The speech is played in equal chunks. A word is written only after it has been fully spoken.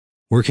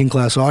Working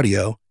Class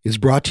Audio is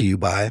brought to you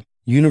by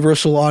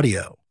Universal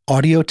Audio,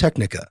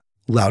 Audio-Technica,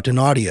 Lauten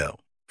Audio,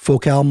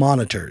 Focal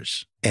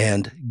Monitors,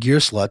 and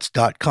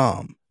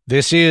Gearsluts.com.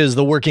 This is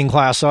the Working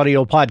Class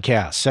Audio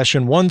Podcast,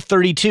 session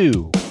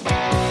 132.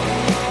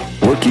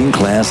 Working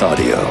Class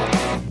Audio,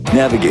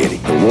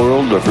 navigating the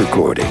world of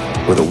recording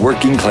with a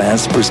working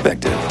class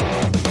perspective.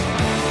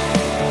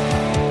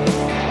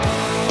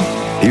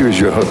 Here's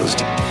your host,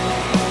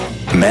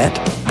 Matt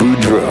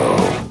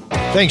Boudreau.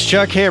 Thanks,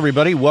 Chuck. Hey,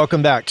 everybody.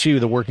 Welcome back to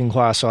the Working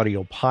Class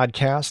Audio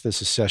Podcast.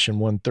 This is session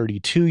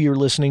 132 you're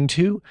listening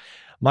to.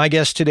 My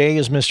guest today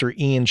is Mr.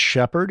 Ian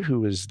Shepherd,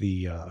 who is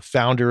the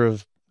founder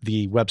of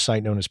the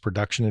website known as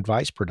Production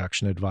Advice,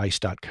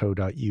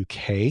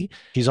 productionadvice.co.uk.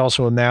 He's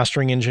also a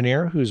mastering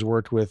engineer who's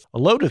worked with a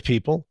load of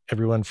people,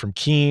 everyone from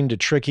Keane to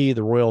Tricky,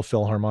 the Royal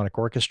Philharmonic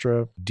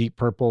Orchestra, Deep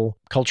Purple,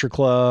 Culture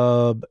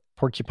Club,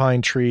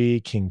 Porcupine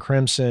Tree, King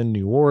Crimson,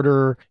 New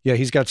Order. Yeah,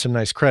 he's got some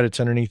nice credits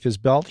underneath his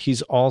belt.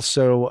 He's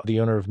also the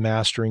owner of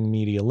Mastering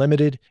Media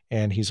Limited,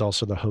 and he's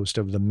also the host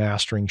of the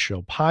Mastering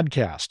Show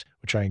podcast,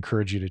 which I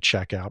encourage you to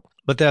check out.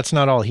 But that's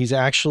not all. He's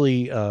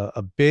actually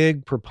a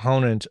big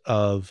proponent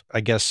of, I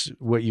guess,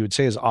 what you would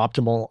say is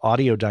optimal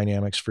audio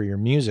dynamics for your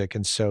music.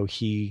 And so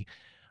he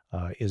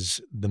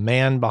is the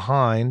man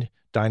behind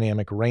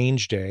Dynamic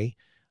Range Day.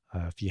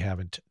 If you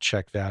haven't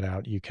checked that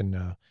out, you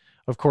can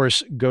of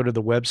course, go to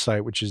the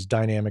website, which is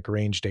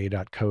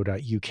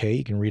dynamicrangeday.co.uk.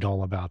 You can read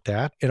all about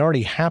that. It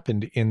already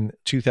happened in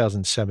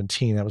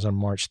 2017. That was on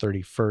March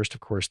 31st. Of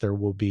course, there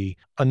will be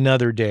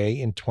another day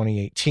in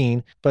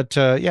 2018. But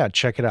yeah,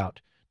 check it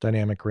out,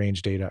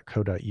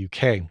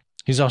 dynamicrangeday.co.uk.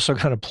 He's also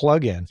got a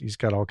plugin. He's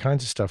got all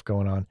kinds of stuff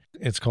going on.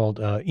 It's called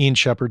Ian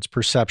Shepherd's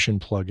Perception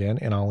Plugin,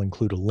 and I'll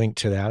include a link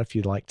to that if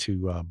you'd like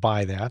to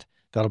buy that.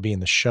 That'll be in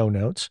the show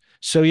notes.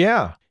 So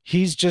yeah,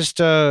 he's just,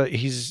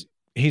 he's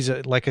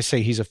like I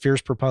say, he's a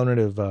fierce proponent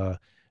of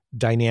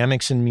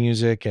dynamics in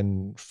music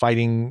and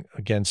fighting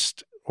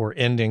against or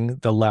ending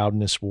the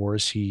loudness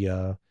wars.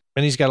 And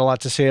he's got a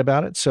lot to say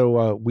about it.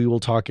 So we will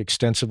talk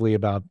extensively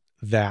about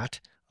that,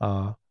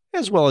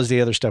 as well as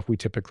the other stuff we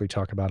typically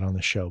talk about on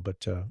the show.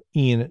 But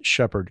Ian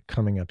Shepherd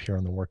coming up here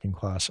on the Working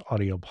Class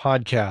Audio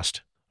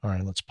Podcast. All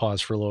right, let's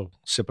pause for a little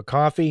sip of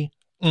coffee.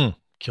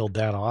 Killed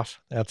that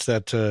off. That's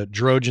that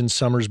Drojan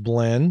Summers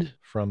blend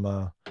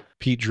from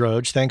Pete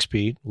Droge. Thanks,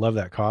 Pete. Love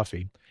that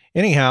coffee.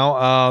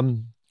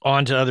 Anyhow,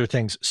 on to other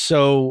things.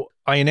 So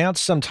I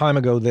announced some time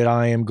ago that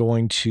I am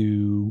going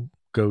to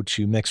go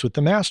to Mix with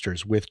the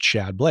Masters with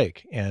Chad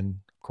Blake. And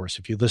of course,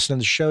 if you listen to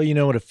the show, you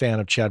know what a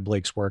fan of Chad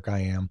Blake's work I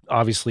am.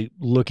 Obviously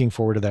looking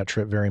forward to that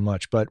trip very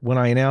much. But when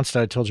I announced it,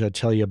 I told you I'd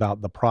tell you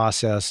about the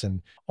process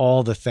and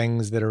all the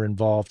things that are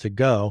involved to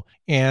go.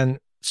 And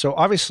so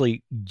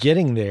obviously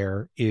getting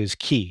there is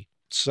key.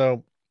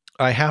 So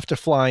I have to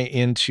fly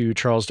into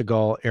Charles de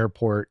Gaulle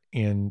Airport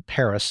in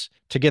Paris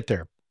to get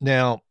there.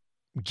 Now,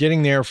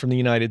 getting there from the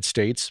United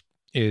States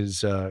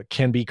is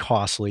can be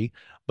costly,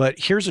 but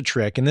here's a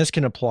trick, and this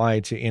can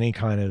apply to any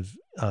kind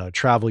of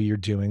travel you're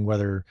doing,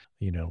 whether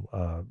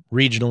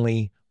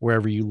regionally,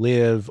 wherever you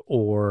live,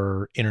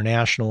 or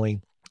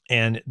internationally.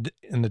 And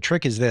the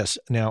trick is this.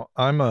 Now,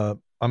 I'm a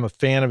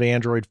fan of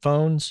Android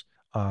phones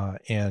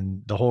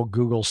and the whole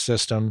Google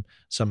system.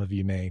 Some of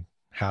you may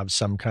have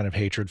some kind of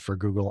hatred for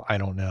Google. I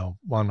don't know.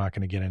 Well, I'm not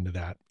going to get into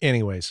that.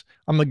 Anyways,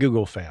 I'm a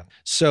Google fan.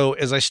 So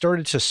as I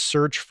started to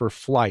search for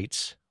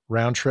flights,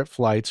 round trip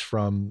flights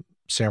from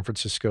San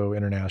Francisco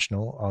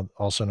International,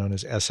 also known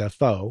as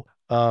SFO,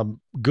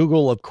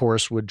 Google, of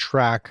course, would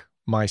track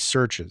my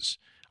searches.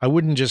 I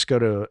wouldn't just go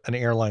to an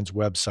airline's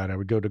website. I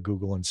would go to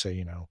Google and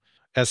say,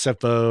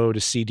 SFO to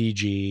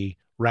CDG,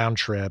 round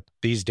trip,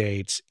 these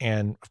dates.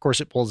 And of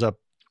course, it pulls up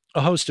a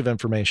host of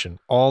information,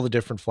 all the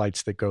different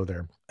flights that go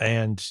there.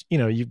 And,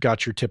 you've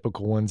got your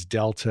typical ones,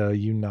 Delta,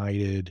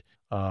 United,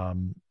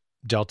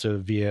 Delta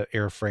via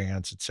Air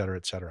France, et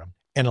cetera,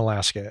 and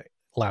Alaska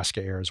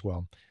Air as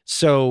well.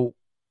 So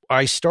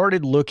I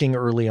started looking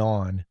early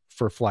on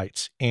for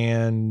flights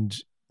and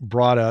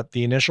brought up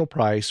the initial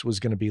price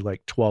was going to be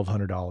like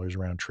 $1,200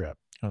 round trip.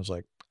 I was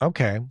like,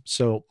 okay.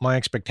 So my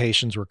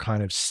expectations were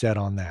kind of set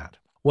on that.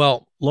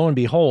 Well, lo and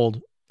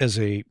behold, as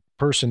a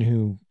person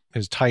who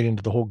is tied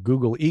into the whole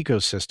Google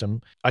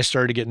ecosystem, I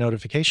started to get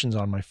notifications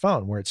on my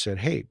phone where it said,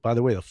 hey, by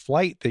the way, the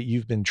flight that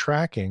you've been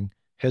tracking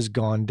has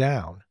gone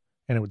down.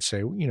 And it would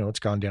say, it's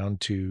gone down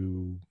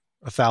to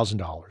 $1,000,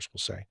 we'll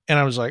say. And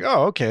I was like,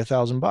 oh, okay,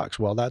 $1,000.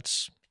 Well,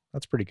 that's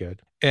pretty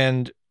good.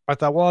 And I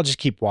thought, well, I'll just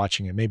keep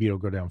watching it. Maybe it'll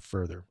go down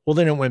further. Well,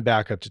 then it went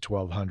back up to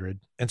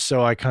 1,200. And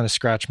so I kind of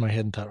scratched my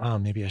head and thought, oh,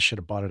 maybe I should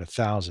have bought it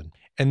 1,000.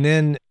 And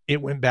then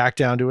it went back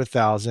down to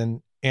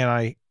 1,000.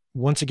 And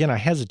once again, I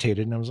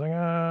hesitated and I was like,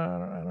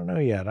 I don't know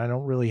yet. I'm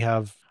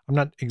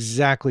not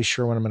exactly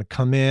sure when I'm going to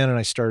come in. And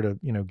I started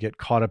to, get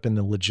caught up in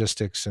the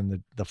logistics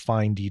and the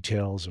fine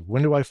details of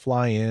when do I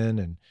fly in?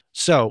 And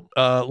so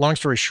long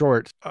story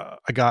short,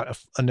 I got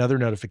another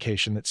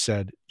notification that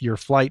said your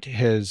flight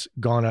has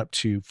gone up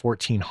to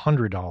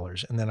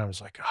 $1,400. And then I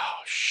was like,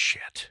 oh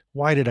shit,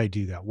 why did I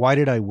do that? Why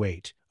did I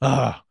wait?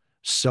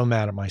 So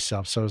mad at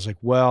myself. So I was like,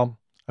 well,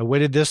 I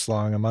waited this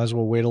long. I might as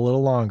well wait a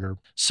little longer.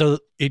 So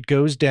it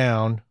goes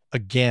down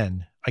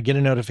again. I get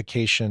a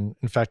notification.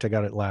 In fact, I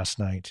got it last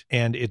night,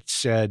 and it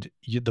said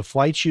the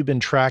flights you've been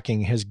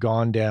tracking has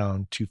gone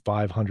down to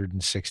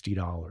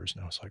 $560.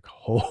 And I was like,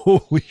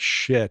 holy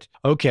shit.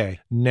 Okay,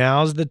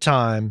 now's the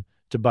time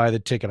to buy the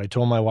ticket. I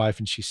told my wife,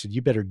 and she said,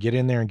 you better get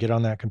in there and get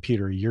on that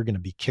computer. You're going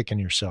to be kicking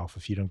yourself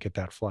if you don't get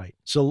that flight.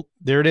 So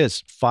there it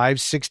is,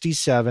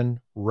 $567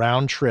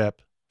 round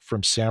trip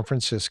from San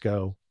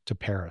Francisco to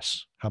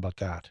Paris. How about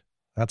that?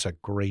 That's a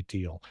great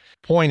deal.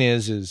 Point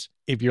is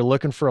if you're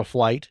looking for a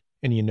flight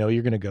and you know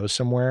you're going to go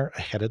somewhere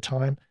ahead of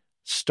time,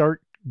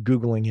 start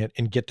Googling it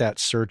and get that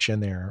search in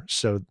there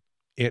so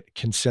it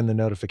can send the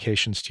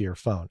notifications to your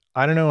phone.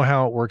 I don't know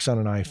how it works on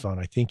an iPhone.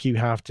 I think you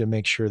have to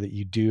make sure that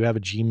you do have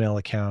a Gmail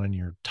account and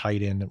you're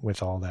tied in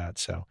with all that.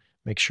 So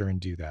make sure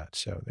and do that.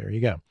 So there you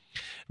go.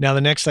 Now,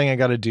 the next thing I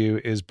got to do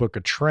is book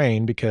a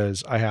train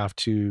because I have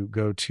to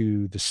go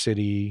to the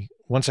city.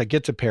 Once I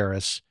get to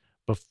Paris,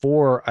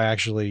 before I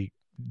actually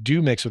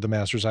do Mix with the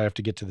Masters, I have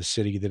to get to the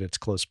city that it's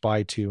close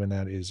by to, and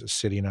that is a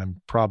city, and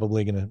I'm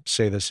probably going to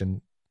say this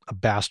in a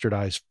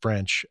bastardized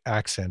French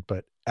accent,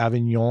 but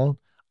Avignon,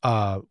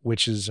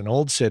 which is an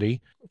old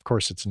city. Of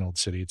course, it's an old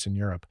city. It's in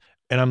Europe.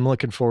 And I'm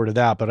looking forward to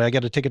that, but I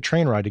got to take a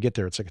train ride to get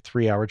there. It's like a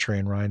 3-hour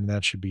train ride, and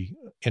that should be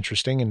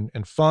interesting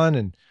and fun,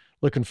 and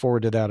looking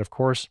forward to that, of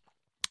course.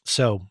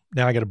 So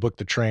now I got to book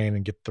the train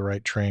and get the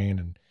right train.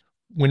 And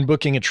when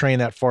booking a train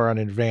that far in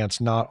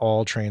advance, not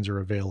all trains are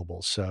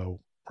available. So,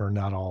 or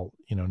not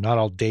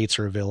all dates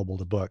are available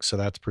to book. So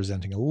that's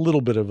presenting a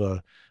little bit of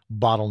a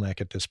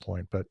bottleneck at this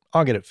point, but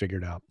I'll get it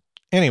figured out.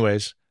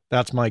 Anyways,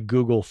 that's my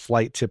Google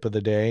flight tip of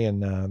the day.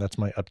 And that's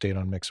my update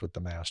on Mix with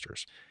the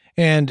Masters.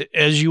 And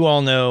as you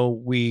all know,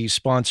 we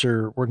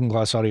sponsor, Working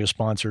Class Audio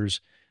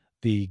sponsors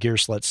the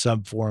Gearslut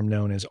subforum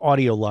known as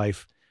Audio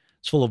Life.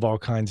 It's full of all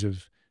kinds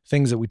of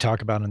things that we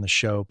talk about in the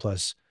show,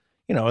 plus,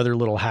 other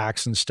little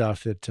hacks and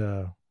stuff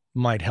that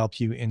might help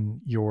you in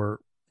your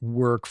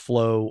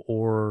workflow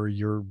or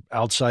your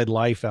outside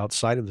life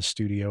outside of the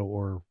studio,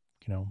 or,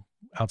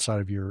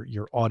 outside of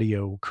your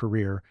audio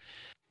career.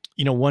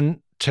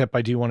 One tip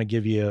I do want to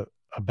give you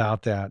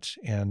about that,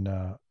 and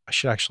I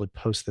should actually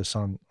post this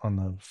on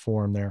the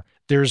forum there.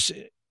 There's,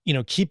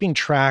 keeping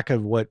track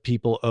of what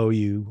people owe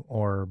you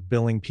or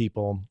billing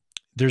people.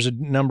 There's a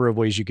number of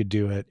ways you could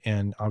do it.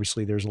 And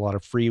obviously there's a lot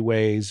of free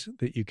ways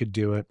that you could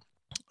do it.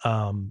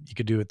 You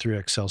could do it through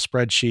Excel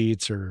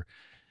spreadsheets, or,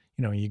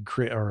 you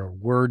create or a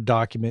Word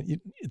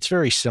document. It's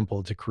very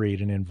simple to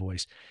create an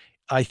invoice.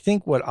 I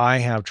think what I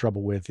have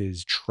trouble with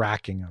is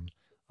tracking them,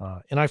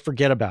 and I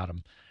forget about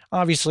them.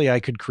 Obviously I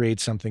could create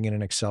something in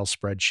an Excel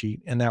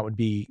spreadsheet, and that would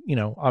be,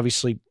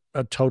 obviously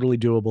a totally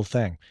doable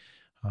thing.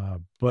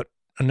 But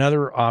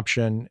another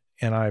option,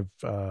 and I've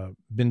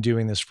been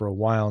doing this for a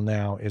while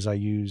now, is I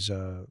use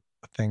a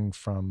thing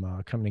from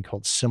a company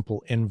called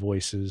Simple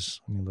Invoices.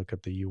 Let me look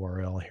at the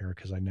URL here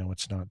because I know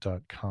it's not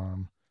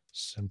 .com.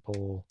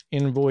 Simple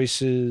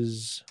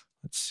Invoices,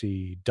 let's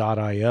see,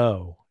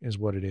 .io is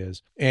what it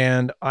is.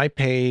 And I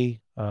pay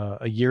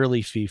a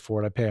yearly fee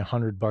for it. I pay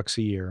 $100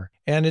 a year.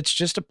 And it's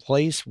just a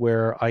place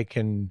where I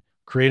can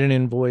create an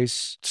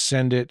invoice,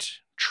 send it,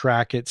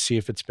 track it, see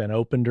if it's been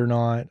opened or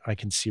not. I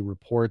can see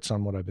reports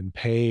on what I've been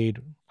paid,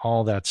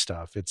 all that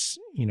stuff. It's,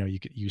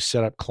 you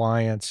set up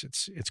clients.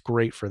 It's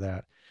great for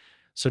that.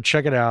 So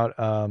check it out.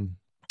 I'll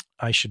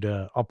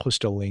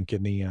post a link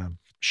in the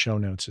show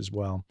notes as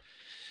well.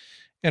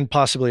 And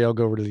possibly I'll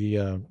go over to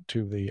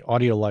the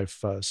Audio Life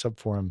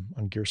subforum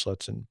on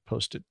Gearsluts and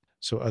post it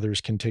so others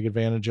can take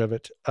advantage of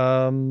it.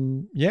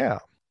 Yeah.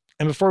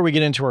 And before we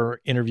get into our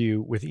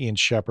interview with Ian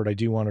Shepherd, I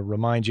do want to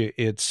remind you,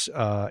 it's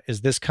as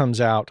this comes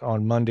out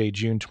on Monday,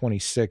 June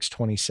 26,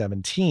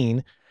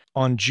 2017,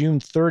 on June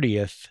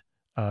 30th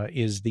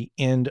is the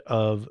end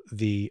of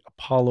the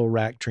Apollo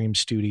Rack Dream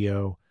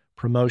Studio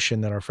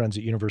promotion that our friends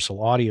at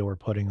Universal Audio are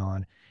putting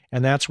on.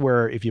 And that's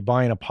where if you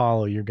buy an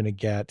Apollo, you're going to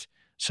get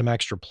some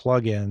extra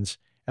plugins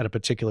at a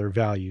particular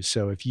value.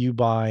 So if you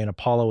buy an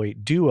Apollo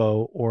 8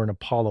 Duo or an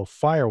Apollo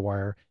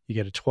Firewire, you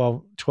get a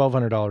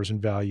 $1,200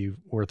 in value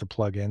worth of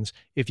plugins.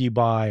 If you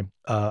buy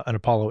an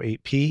Apollo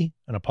 8P,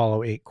 an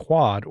Apollo 8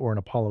 Quad, or an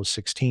Apollo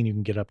 16, you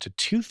can get up to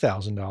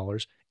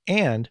 $2,000.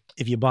 And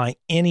if you buy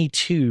any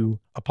two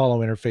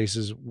Apollo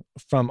interfaces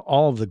from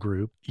all of the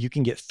group, you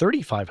can get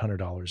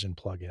 $3,500 in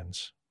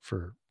plugins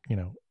for,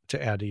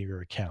 to add to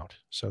your account.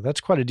 So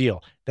that's quite a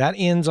deal. That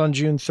ends on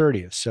June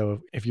 30th.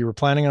 So if you were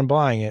planning on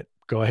buying it,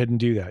 go ahead and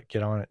do that.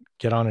 Get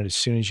on it as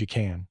soon as you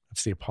can.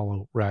 That's the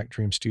Apollo Rack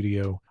Dream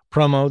Studio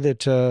promo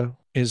that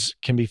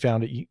can be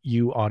found at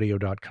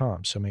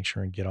uaudio.com. So make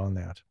sure and get on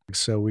that.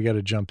 So we got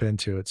to jump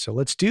into it. So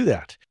let's do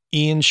that.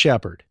 Ian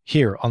Shepherd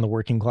here on the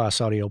Working Class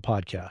Audio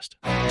Podcast.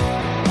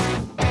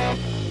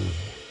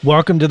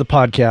 Welcome to the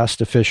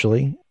podcast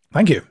officially.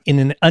 Thank you. In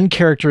an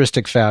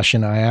uncharacteristic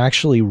fashion, I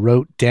actually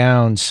wrote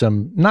down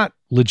some not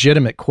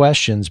legitimate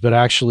questions, but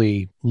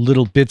actually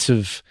little bits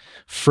of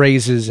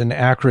phrases and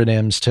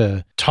acronyms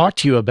to talk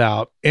to you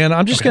about. And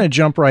I'm just going to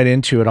jump right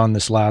into it on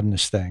this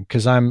loudness thing,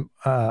 because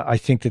I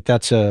think that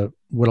that's a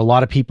what a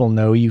lot of people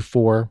know you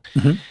for.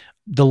 Mm-hmm.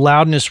 The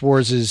loudness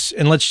wars is,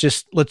 and let's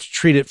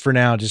treat it for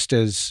now just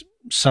as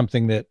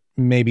something that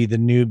maybe the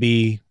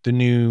newbie, the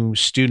new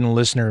student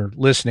listener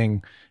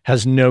listening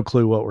has no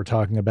clue what we're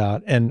talking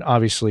about. And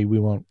obviously we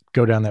won't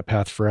go down that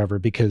path forever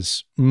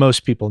because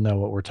most people know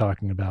what we're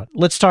talking about.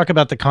 Let's talk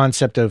about the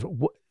concept of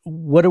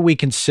what are we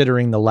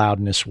considering the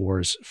loudness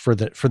wars for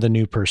the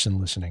new person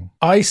listening?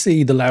 I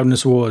see the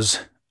loudness wars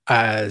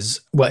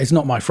as, well, it's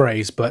not my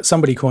phrase, but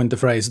somebody coined the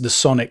phrase the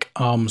sonic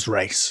arms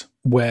race,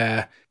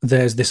 where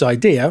there's this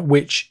idea,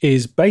 which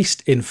is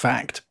based in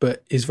fact,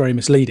 but is very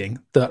misleading,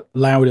 that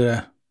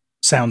louder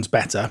sounds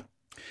better.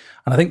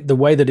 And I think the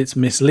way that it's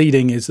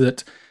misleading is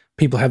that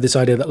people have this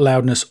idea that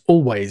loudness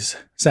always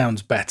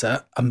sounds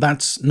better, and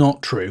that's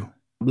not true.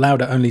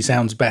 Louder only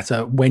sounds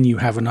better when you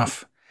have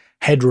enough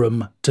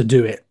headroom to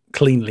do it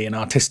cleanly and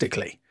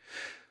artistically.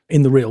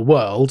 In the real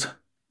world,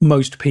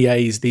 most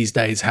PAs these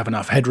days have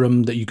enough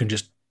headroom that you can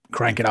just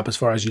crank it up as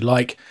far as you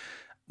like.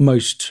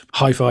 Most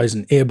hi-fis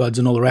and earbuds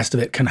and all the rest of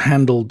it can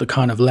handle the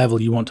kind of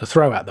level you want to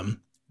throw at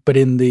them. But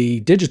in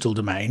the digital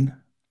domain,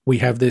 we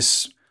have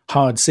this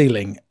hard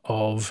ceiling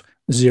of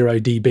 0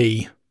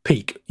 dB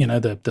peak,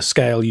 the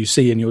scale you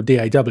see in your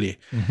DAW.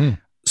 Mm-hmm.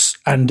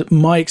 And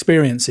my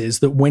experience is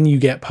that when you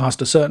get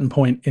past a certain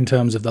point in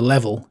terms of the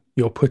level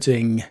you're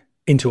putting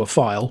into a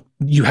file,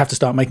 you have to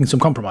start making some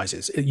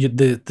compromises.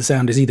 The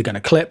sound is either going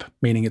to clip,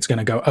 meaning it's going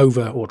to go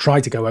over or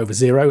try to go over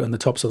 0, and the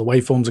tops of the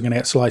waveforms are going to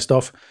get sliced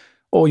off,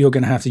 or you're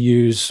going to have to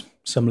use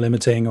some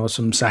limiting or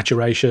some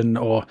saturation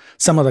or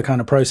some other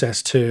kind of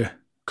process to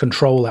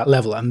control that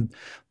level. And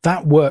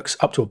that works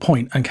up to a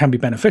point and can be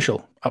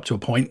beneficial up to a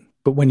point.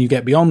 But when you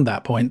get beyond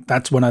that point,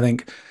 that's when I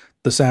think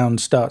the sound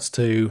starts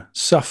to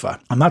suffer.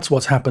 And that's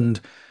what's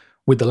happened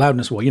with the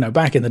loudness war.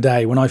 Back in the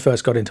day when I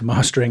first got into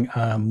mastering,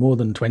 more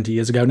than 20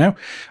 years ago now,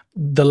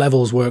 the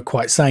levels were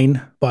quite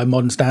sane by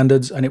modern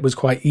standards, and it was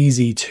quite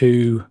easy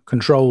to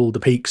control the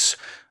peaks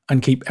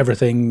and keep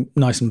everything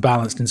nice and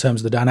balanced in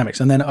terms of the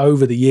dynamics. And then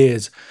over the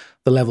years,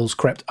 the levels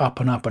crept up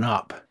and up and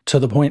up to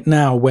the point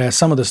now where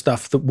some of the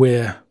stuff that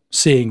we're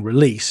seeing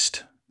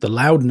released, the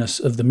loudness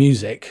of the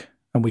music,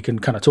 and we can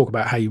kind of talk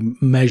about how you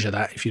measure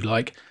that if you'd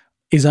like,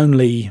 is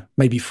only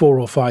maybe 4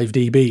 or 5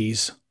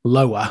 dBs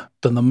lower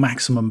than the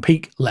maximum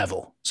peak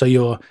level. So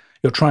you're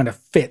trying to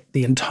fit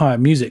the entire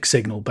music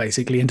signal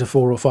basically into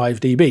 4 or 5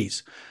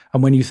 dBs.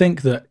 And when you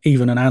think that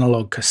even an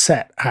analog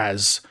cassette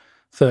has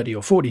 30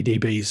 or 40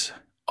 dBs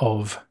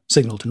of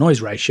signal to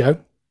noise ratio,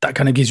 that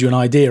kind of gives you an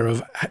idea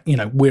of,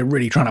 we're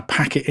really trying to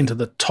pack it into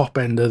the top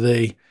end of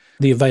the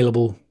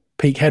available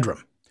peak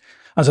headroom.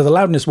 And so the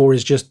loudness war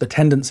is just the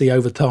tendency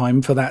over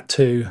time for that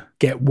to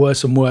get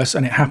worse and worse.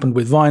 And it happened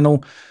with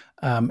vinyl.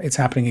 It's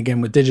happening again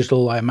with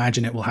digital. I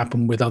imagine it will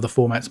happen with other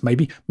formats.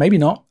 Maybe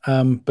not,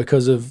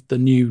 because of the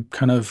new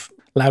kind of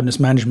loudness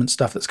management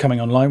stuff that's coming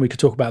online. We could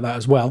talk about that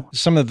as well.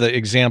 Some of the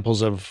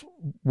examples of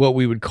what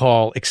we would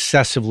call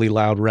excessively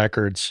loud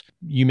records,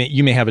 you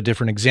may have a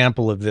different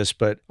example of this,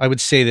 but I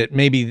would say that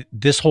maybe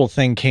this whole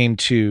thing came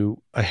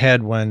to a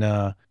head when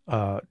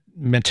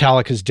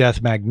Metallica's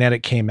Death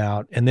Magnetic came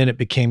out, and then it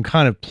became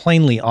kind of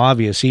plainly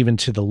obvious even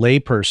to the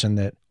layperson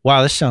that,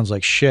 wow, this sounds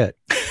like shit.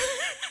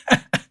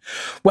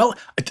 Well,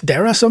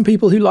 there are some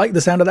people who like the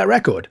sound of that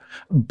record,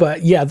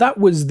 but yeah,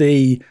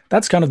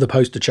 that's kind of the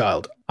poster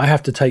child. I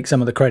have to take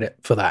some of the credit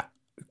for that.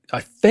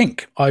 I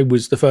think I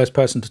was the first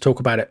person to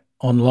talk about it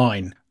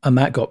online, and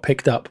that got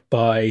picked up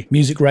by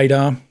Music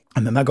Radar,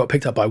 and then that got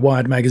picked up by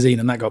Wired magazine,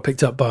 and that got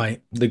picked up by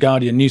the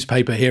Guardian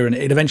newspaper here, and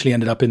it eventually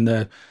ended up in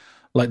the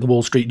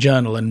Wall Street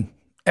Journal and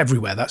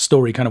everywhere. That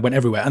story kind of went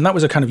everywhere, and that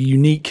was a kind of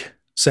unique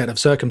set of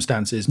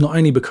circumstances, not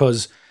only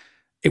because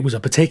it was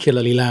a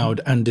particularly loud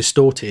and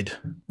distorted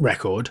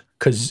record,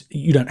 because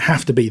you don't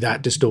have to be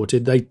that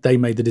distorted. They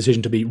made the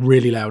decision to be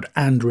really loud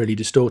and really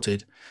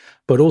distorted.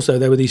 But also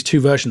there were these two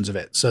versions of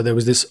it. So there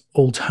was this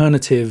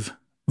alternative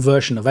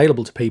version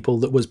available to people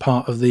that was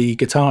part of the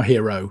Guitar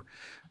Hero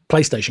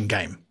PlayStation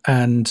game.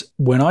 And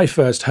when I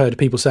first heard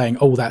people saying,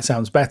 oh, that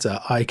sounds better,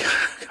 I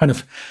kind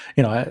of,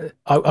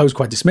 I was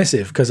quite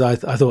dismissive, because I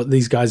thought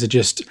these guys are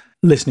just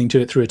listening to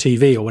it through a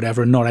TV or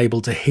whatever and not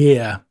able to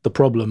hear the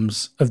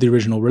problems of the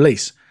original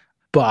release.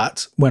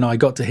 But when I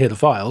got to hear the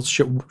files,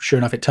 sure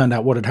enough, it turned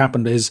out what had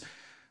happened is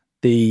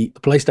the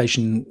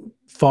PlayStation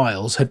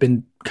files had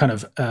been kind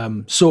of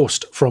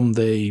sourced from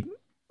the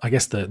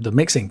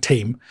mixing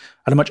team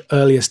at a much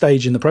earlier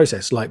stage in the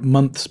process, like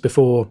months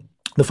before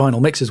the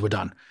final mixes were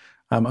done.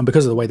 And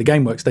because of the way the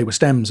game works, they were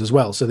stems as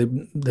well. So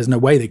there's no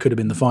way they could have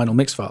been the final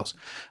mix files.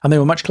 And they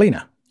were much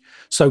cleaner.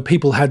 So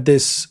people had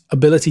this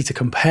ability to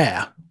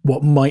compare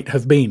what might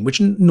have been,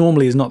 which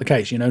normally is not the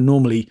case.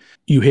 Normally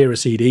you hear a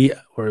CD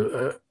or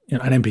an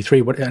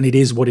MP3, and it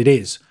is what it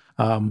is.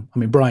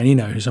 Brian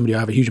Eno, who's somebody I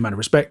have a huge amount of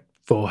respect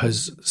for,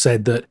 has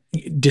said that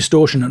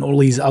distortion and all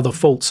these other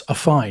faults are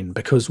fine,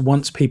 because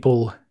once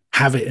people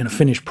have it in a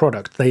finished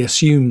product, they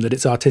assume that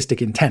it's artistic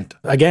intent.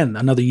 Again,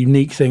 another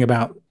unique thing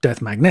about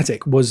Death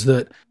Magnetic was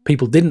that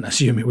people didn't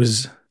assume it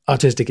was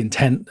artistic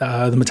intent.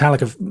 The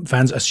Metallica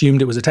fans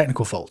assumed it was a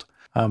technical fault.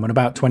 and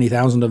about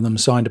 20,000 of them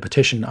signed a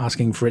petition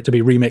asking for it to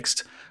be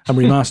remixed and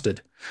remastered.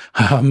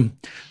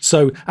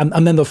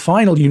 And then the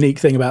final unique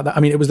thing about that, I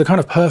mean, it was the kind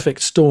of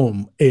perfect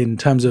storm in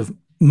terms of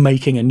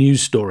making a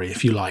news story,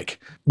 if you like,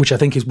 which I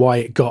think is why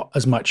it got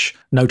as much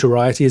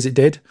notoriety as it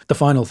did. The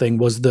final thing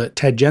was that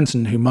Ted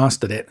Jensen, who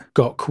mastered it,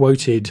 got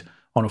quoted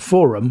on a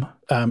forum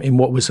in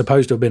what was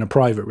supposed to have been a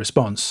private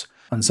response.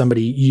 And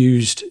somebody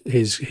used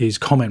his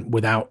comment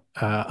without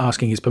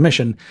asking his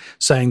permission,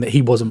 saying that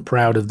he wasn't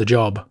proud of the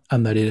job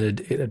and that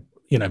it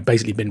had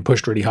basically been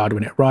pushed really hard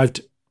when it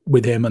arrived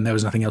with him and there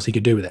was nothing else he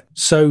could do with it.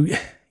 So,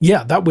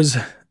 yeah, that was,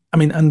 I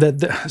mean,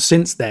 and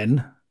since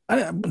then,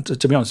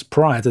 to be honest,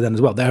 prior to then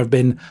as well, there have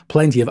been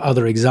plenty of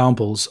other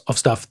examples of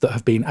stuff that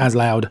have been as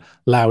loud,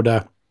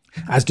 louder,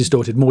 as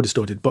distorted, more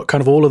distorted. But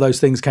kind of all of those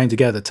things came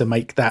together to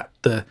make that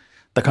the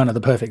kind of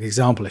the perfect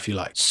example, if you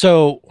like.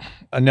 So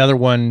another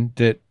one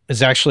that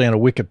is actually on a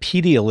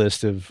Wikipedia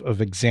list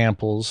of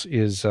examples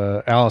is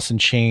Alice in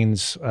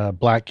Chains'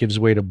 Black Gives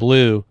Way to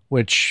Blue,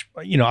 which,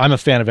 I'm a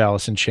fan of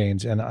Alice in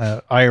Chains, and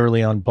I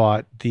early on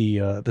bought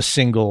the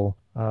single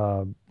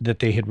that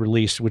they had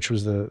released, which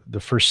was the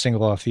first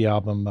single off the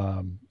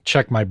album,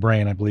 Check My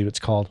Brain, I believe it's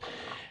called.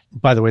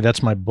 By the way,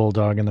 that's my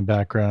bulldog in the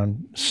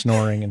background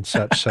snoring and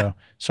such, so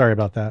sorry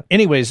about that.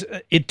 Anyways,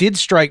 it did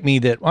strike me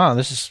that, wow,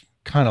 this is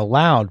kind of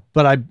loud,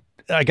 but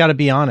I got to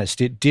be honest,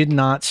 it did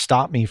not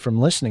stop me from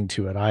listening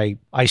to it.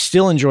 I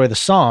still enjoy the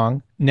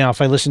song. Now,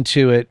 if I listen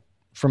to it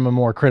from a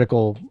more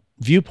critical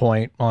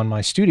viewpoint on my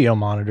studio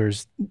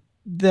monitors,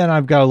 then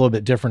I've got a little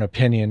bit different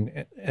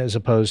opinion as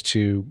opposed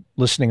to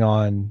listening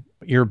on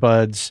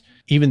earbuds,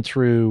 even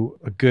through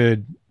a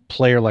good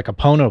player like a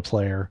Pono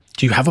player.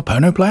 Do you have a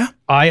Pono player?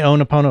 I own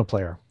a Pono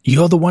player.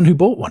 You're the one who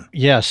bought one.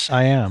 Yes,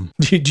 I am.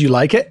 Do you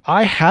like it?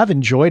 I have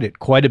enjoyed it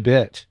quite a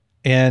bit.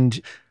 And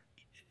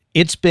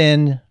it's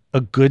been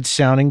a good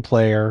sounding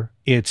player.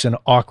 It's an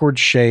awkward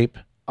shape.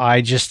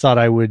 I just thought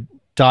I would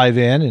dive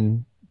in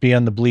and be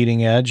on the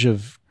bleeding edge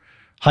of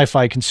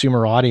hi-fi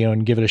consumer audio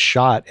and give it a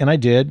shot. And I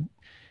did.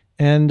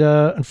 And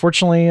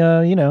unfortunately,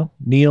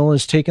 Neil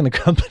has taken the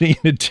company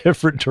in a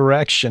different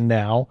direction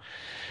now.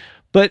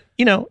 But,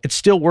 it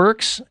still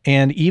works.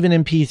 And even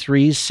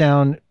MP3s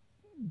sound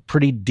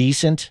pretty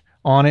decent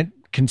on it,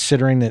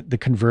 considering that the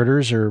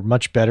converters are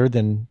much better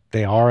than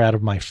they are out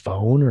of my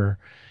phone or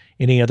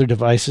any other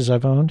devices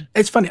I've owned.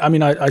 It's funny. I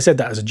mean, I said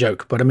that as a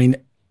joke, but I mean,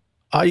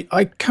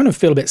 I kind of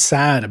feel a bit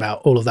sad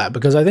about all of that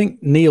because I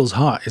think Neil's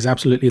heart is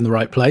absolutely in the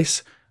right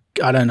place.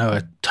 I don't know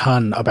a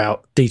ton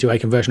about D2A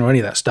conversion or any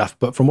of that stuff,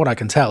 but from what I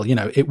can tell,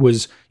 it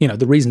was,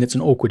 the reason it's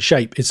an awkward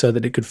shape is so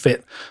that it could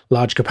fit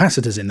large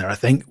capacitors in there, I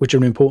think, which are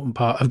an important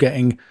part of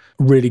getting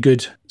really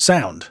good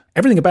sound.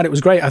 Everything about it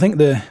was great. I think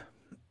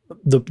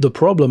the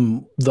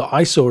problem that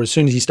I saw as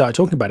soon as he started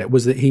talking about it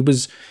was that he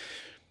was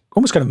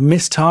almost kind of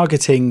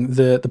mistargeting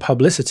the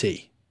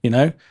publicity,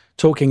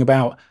 talking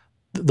about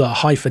the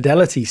high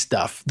fidelity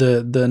stuff,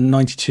 the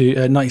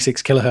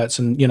 96 kilohertz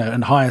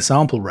and higher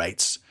sample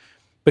rates.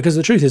 Because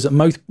the truth is that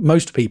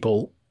most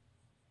people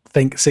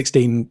think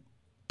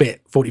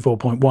 16-bit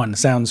 44.1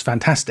 sounds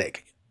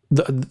fantastic.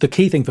 The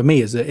key thing for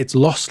me is that it's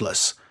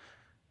lossless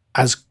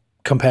as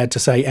compared to,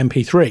 say,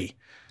 MP3.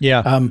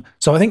 Yeah.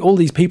 So I think all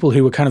these people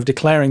who were kind of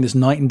declaring this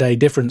night and day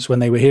difference when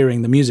they were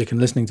hearing the music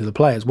and listening to the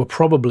players were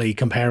probably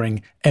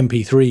comparing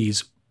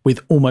MP3s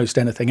with almost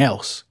anything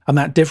else. And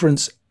that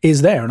difference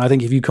is there. And I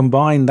think if you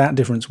combine that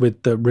difference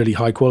with the really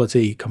high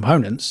quality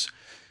components,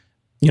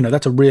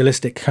 that's a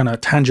realistic kind of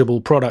tangible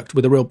product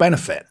with a real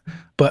benefit.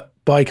 But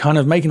by kind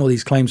of making all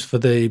these claims for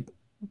the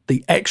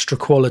extra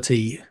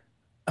quality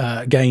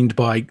gained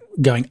by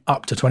going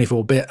up to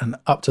 24-bit and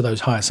up to those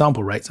higher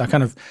sample rates, I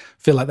kind of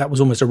feel like that was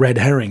almost a red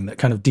herring that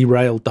kind of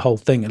derailed the whole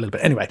thing a little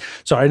bit. Anyway,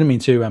 sorry, I didn't mean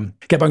to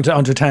get back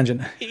onto a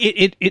tangent.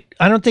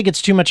 I don't think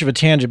it's too much of a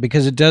tangent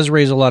because it does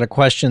raise a lot of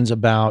questions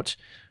about,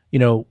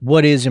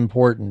 what is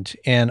important.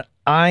 And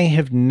I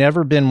have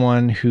never been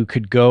one who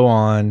could go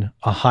on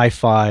a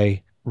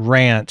hi-fi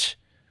rant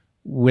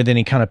with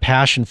any kind of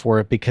passion for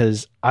it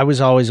because I was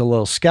always a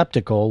little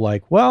skeptical,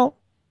 like, well,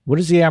 what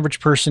is the average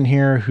person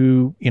here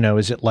who,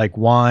 is it like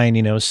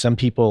wine? Some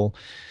people,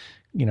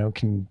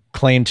 can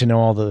claim to know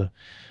all the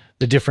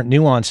different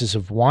nuances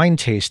of wine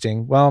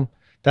tasting. Well,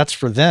 that's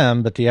for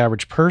them, but the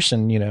average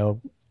person,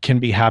 can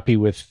be happy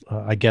with,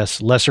 I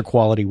guess, lesser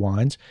quality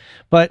wines.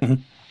 But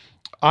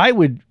I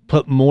would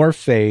put more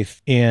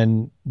faith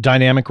in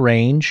dynamic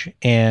range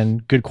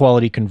and good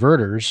quality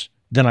converters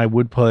than I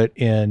would put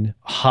in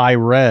high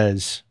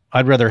res.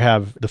 I'd rather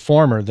have the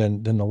former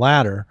than the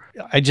latter.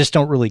 I just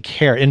don't really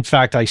care. In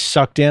fact, I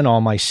sucked in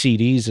all my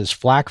CDs as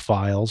FLAC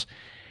files,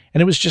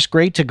 and it was just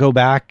great to go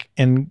back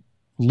and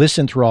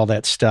listen through all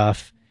that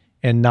stuff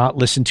and not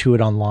listen to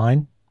it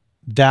online.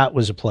 That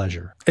was a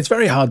pleasure. It's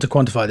very hard to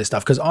quantify this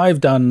stuff because I've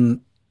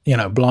done,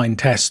 blind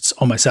tests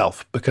on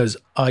myself because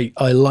I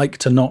like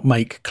to not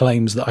make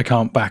claims that I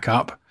can't back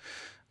up.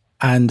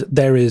 And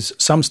there is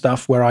some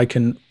stuff where I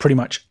can pretty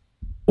much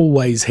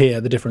always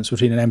hear the difference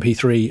between an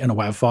MP3 and a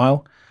WAV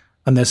file.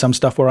 And there's some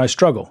stuff where I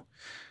struggle.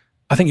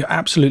 I think you're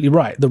absolutely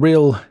right. The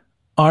real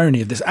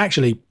irony of this,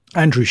 actually,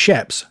 Andrew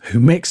Sheps, who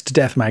mixed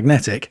Death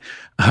Magnetic,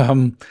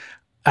 and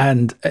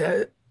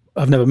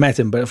I've never met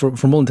him, but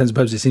from all intents and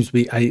purposes, he seems to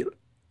be a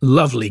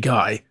lovely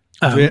guy.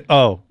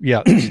 Oh,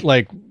 yeah,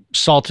 like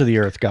salt of the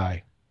earth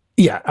guy.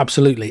 Yeah,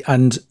 absolutely.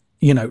 And,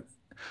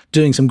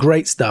 doing some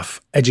great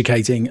stuff,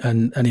 educating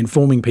and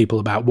informing people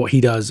about what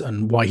he does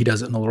and why he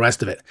does it and all the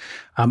rest of it.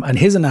 And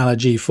his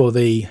analogy for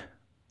the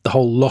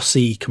whole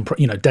lossy,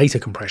 data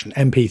compression,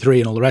 MP3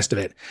 and all the rest of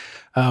it,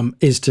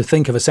 is to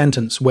think of a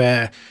sentence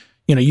where,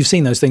 you've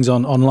seen those things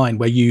online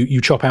where you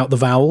chop out the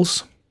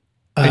vowels.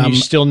 And you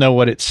still know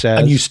what it says.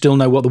 And you still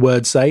know what the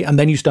words say. And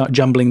then you start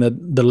jumbling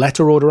the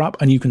letter order up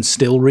and you can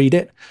still read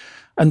it.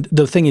 And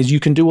the thing is,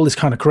 you can do all this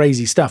kind of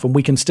crazy stuff and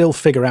we can still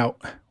figure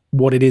out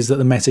what it is that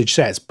the message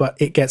says, but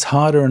it gets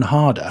harder and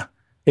harder.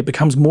 It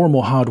becomes more and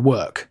more hard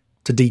work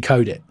to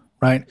decode it,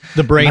 right?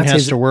 The brain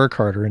has to work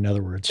harder, in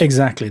other words.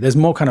 Exactly. There's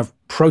more kind of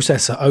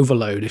processor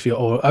overload,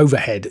 or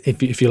overhead,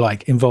 if you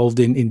like,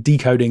 involved in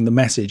decoding the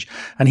message.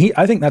 And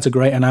I think that's a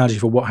great analogy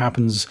for what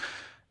happens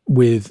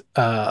with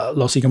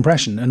lossy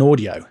compression and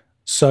audio.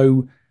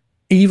 So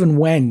even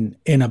when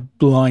in a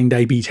blind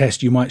A/B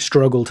test you might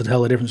struggle to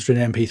tell the difference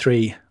between an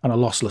MP3 and a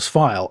lossless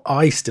file,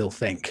 I still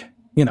think,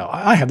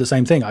 I have the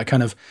same thing. I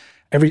kind of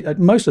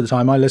most of the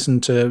time I listen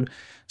to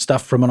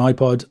stuff from an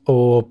iPod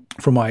or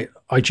from my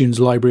iTunes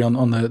library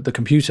on the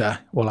computer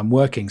while I'm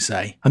working,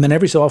 say. And then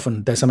every so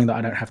often there's something that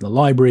I don't have in the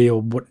library,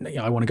 or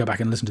I want to go back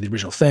and listen to the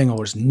original thing,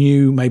 or it's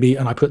new maybe,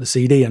 and I put the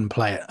CD and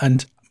play it.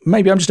 And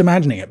maybe I'm just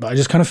imagining it, but I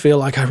just kind of feel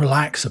like I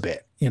relax a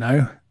bit,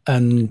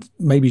 and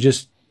maybe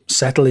just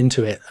settle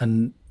into it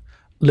and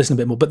listen a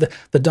bit more. But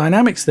the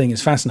dynamics thing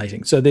is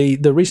fascinating. So the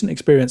recent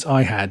experience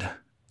I had,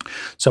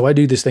 so I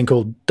do this thing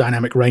called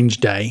Dynamic Range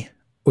Day,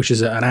 which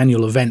is an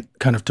annual event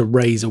kind of to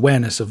raise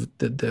awareness of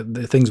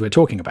the things we're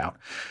talking about.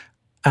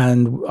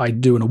 And I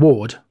do an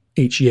award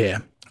each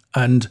year.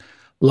 And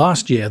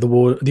last year,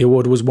 the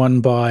award was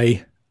won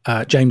by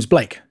James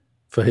Blake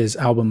for his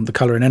album, The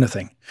Colour in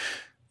Anything,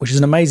 which is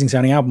an amazing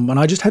sounding album. And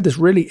I just had this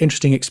really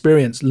interesting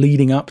experience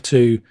leading up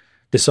to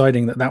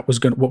deciding that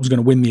was what was going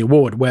to win the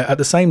award, where at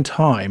the same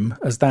time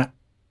as that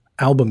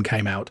album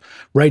came out,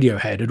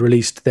 Radiohead had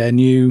released their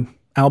new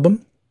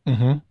album.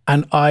 Mm-hmm.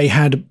 And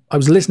I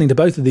was listening to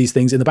both of these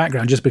things in the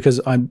background just because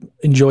I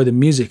enjoy them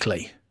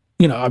musically.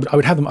 I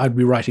would have them, I'd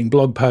be writing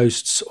blog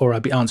posts or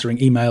I'd be answering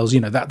emails,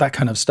 that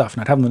kind of stuff.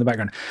 And I'd have them in the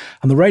background.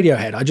 And the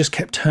Radiohead, I just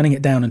kept turning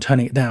it down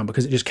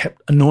because it just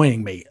kept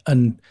annoying me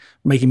and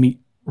making me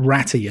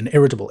ratty and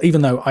irritable,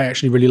 even though I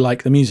actually really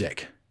like the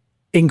music.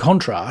 In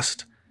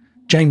contrast,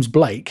 James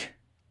Blake,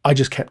 I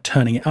just kept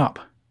turning it up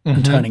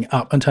and turning it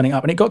up and turning it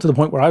up. And it got to the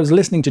point where I was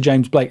listening to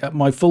James Blake at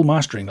my full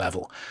mastering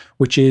level,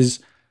 which is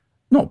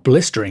not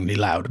blisteringly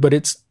loud, but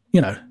it's,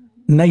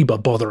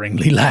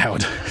 neighbor-botheringly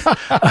loud.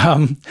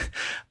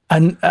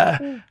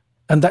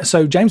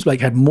 So James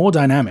Blake had more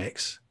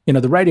dynamics. The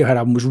Radiohead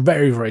album was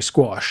very, very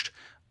squashed.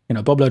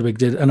 Bob Ludwig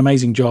did an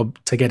amazing job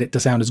to get it to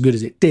sound as good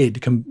as it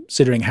did,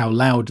 considering how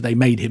loud they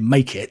made him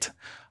make it.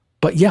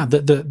 But yeah,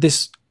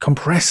 this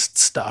compressed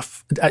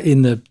stuff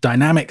in the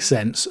dynamic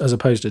sense, as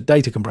opposed to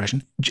data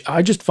compression,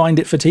 I just find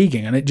it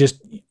fatiguing, and it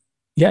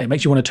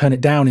makes you want to turn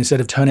it down instead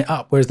of turn it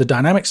up. Whereas the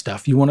dynamic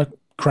stuff, you want to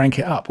crank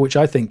it up, which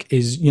I think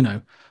is,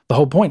 the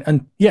whole point.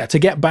 And yeah, to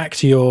get back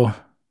to your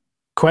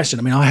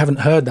question, I haven't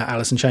heard that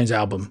Alice in Chains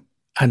album,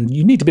 and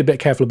you need to be a bit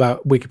careful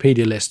about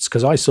Wikipedia lists,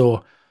 because I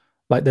saw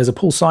there was a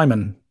Paul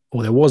Simon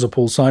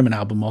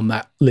album on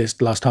that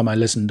list last time I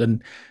listened,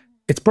 and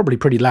it's probably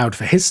pretty loud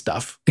for his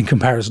stuff in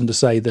comparison to,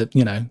 say, that,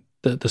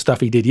 the stuff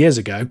he did years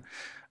ago.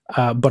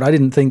 But I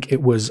didn't think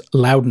it was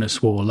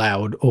loudness war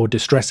loud or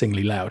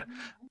distressingly loud.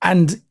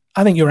 And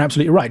I think you're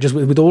absolutely right. Just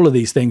with all of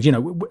these things,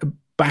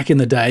 back in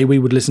the day, we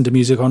would listen to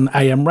music on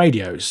AM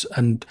radios,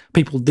 and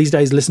people these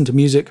days listen to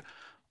music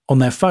on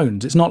their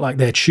phones. It's not like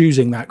they're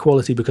choosing that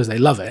quality because they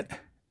love it.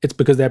 It's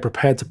because they're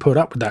prepared to put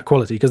up with that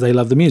quality because they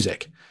love the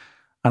music.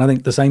 And I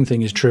think the same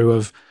thing is true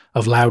of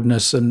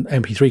loudness and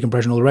MP3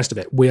 compression, all the rest of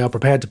it. We are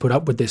prepared to put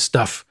up with this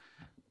stuff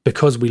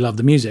because we love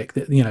the music.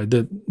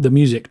 The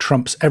music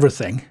trumps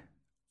everything.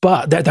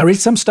 But there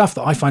is some stuff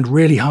that I find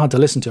really hard to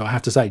listen to, I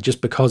have to say, just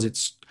because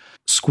it's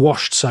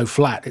squashed so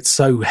flat. It's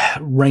so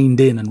reined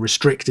in and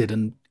restricted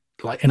and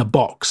like in a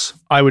box.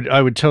 I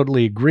would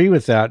totally agree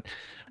with that.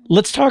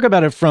 Let's talk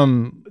about it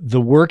from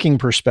the working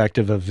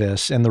perspective of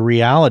this and the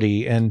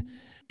reality. And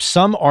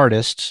some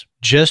artists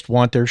just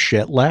want their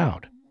shit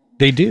loud.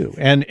 They do.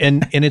 And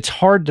it's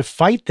hard to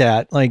fight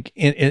that,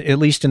 at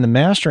least in the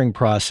mastering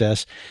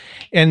process.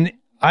 And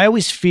I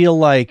always feel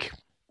like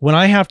when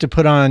I have to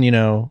put on,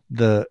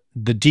 the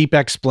deep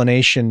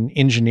explanation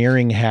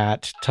engineering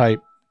hat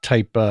type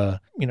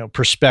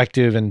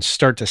perspective and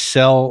start to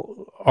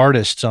sell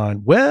artists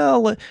on,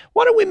 well,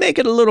 why don't we make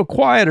it a little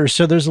quieter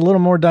so there's a little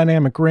more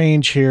dynamic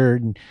range here?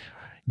 And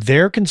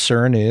their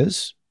concern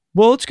is,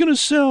 well, it's going to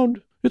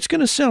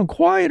sound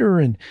quieter.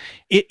 And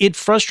it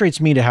frustrates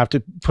me to have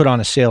to put on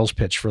a sales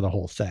pitch for the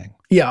whole thing.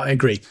 Yeah, I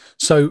agree.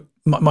 So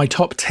my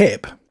top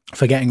tip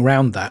for getting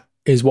around that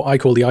is what I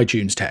call the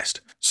iTunes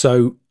test.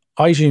 So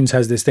iTunes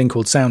has this thing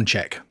called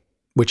Soundcheck,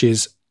 which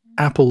is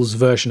Apple's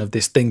version of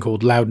this thing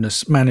called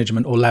loudness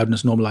management or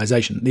loudness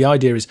normalization. The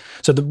idea is,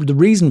 so the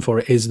reason for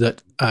it is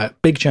that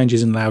big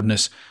changes in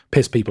loudness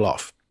piss people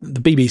off.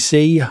 The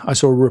BBC, I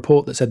saw a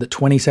report that said that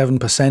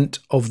 27%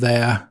 of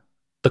the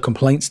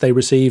complaints they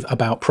receive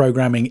about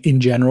programming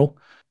in general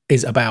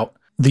is about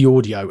the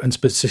audio and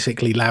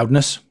specifically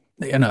loudness.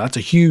 You know, that's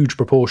a huge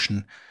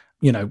proportion,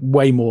 you know,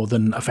 way more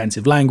than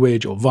offensive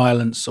language or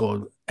violence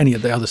or any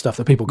of the other stuff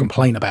that people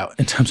complain about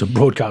in terms of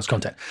broadcast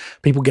content.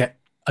 People get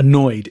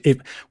annoyed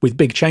with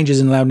big changes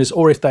in loudness,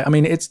 or if they, I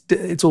mean,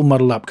 it's all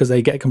muddled up because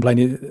they get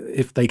complaining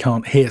if they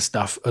can't hear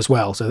stuff as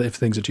well, so if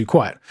things are too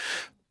quiet.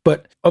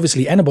 But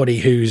obviously anybody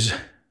who's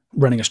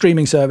running a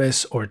streaming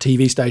service or a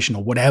TV station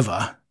or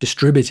whatever,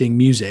 distributing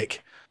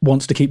music,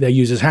 wants to keep their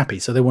users happy.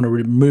 So they want to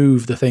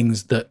remove the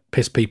things that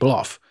piss people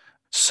off.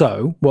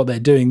 So what they're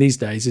doing these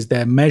days is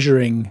they're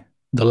measuring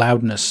the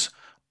loudness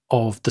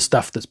of the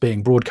stuff that's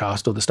being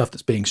broadcast or the stuff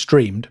that's being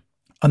streamed,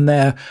 and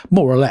they're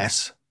more or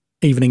less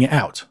evening it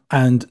out.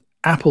 And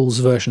Apple's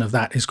version of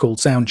that is called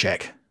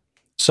Soundcheck.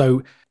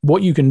 So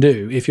what you can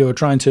do if you're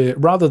trying to,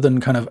 rather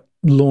than kind of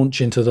launch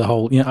into the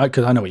whole, you know,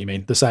 because I know what you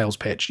mean, the sales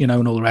pitch, you know,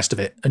 and all the rest of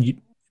it,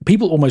 and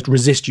people almost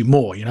resist you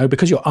more, you know,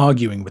 because you're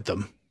arguing with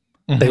them.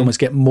 They almost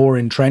get more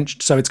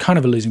entrenched. So it's kind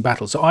of a losing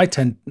battle. So I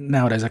tend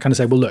nowadays, I kind of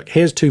say, well, look,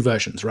 here's two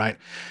versions, right?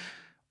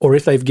 Or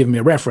if they've given me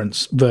a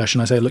reference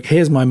version, I say, look,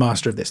 here's my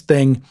master of this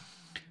thing.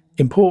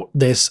 Import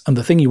this and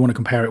the thing you want to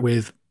compare it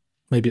with,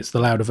 maybe it's the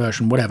louder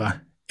version,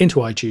 whatever, into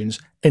iTunes,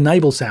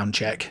 enable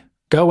Soundcheck,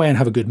 go away and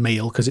have a good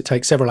meal because it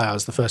takes several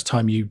hours the first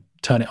time you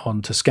turn it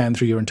on to scan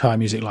through your entire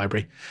music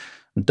library.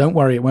 And don't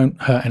worry, it won't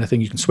hurt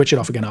anything. You can switch it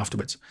off again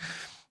afterwards.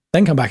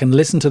 Then come back and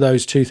listen to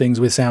those two things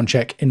with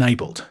Soundcheck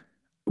enabled.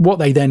 What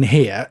they then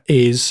hear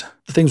is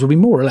the things will be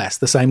more or less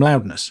the same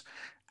loudness.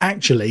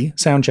 Actually,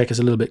 Soundcheck is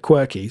a little bit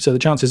quirky, so the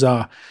chances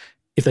are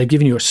if they've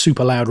given you a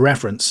super loud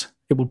reference,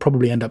 it will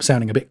probably end up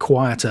sounding a bit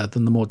quieter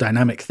than the more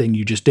dynamic thing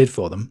you just did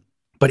for them.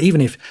 But even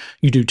if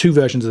you do two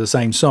versions of the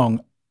same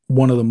song,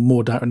 one of them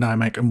more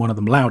dynamic and one of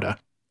them louder,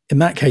 in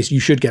that case, you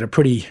should get a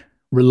pretty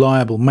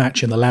reliable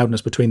match in the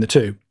loudness between the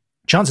two.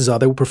 Chances are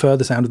they will prefer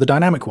the sound of the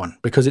dynamic one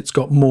because it's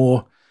got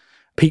more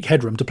peak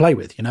headroom to play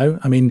with, you know?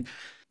 I mean,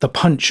 the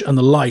punch and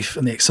the life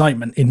and the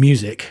excitement in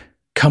music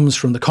comes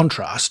from the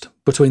contrast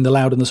between the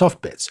loud and the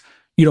soft bits.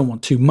 You don't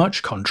want too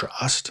much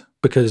contrast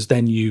because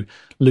then you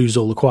lose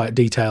all the quiet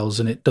details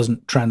and it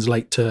doesn't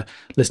translate to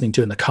listening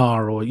to in the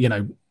car or, you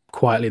know,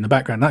 quietly in the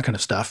background, that kind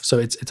of stuff. So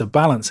it's a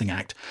balancing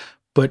act.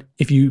 But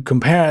if you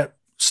compare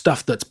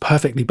stuff that's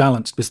perfectly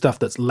balanced with stuff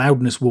that's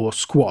loudness war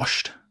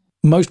squashed,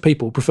 most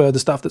people prefer the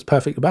stuff that's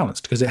perfectly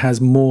balanced because it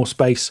has more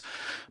space,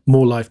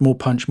 more life, more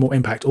punch, more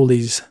impact, all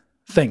these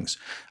things.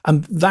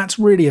 And that's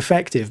really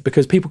effective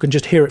because people can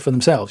just hear it for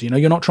themselves. You know,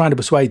 you're not trying to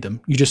persuade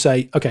them. You just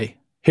say, okay,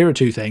 here are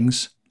two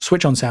things,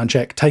 switch on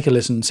Soundcheck, take a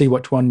listen, see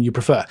which one you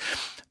prefer.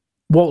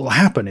 What will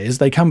happen is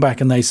they come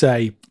back and they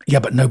say, yeah,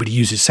 but nobody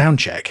uses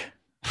Soundcheck.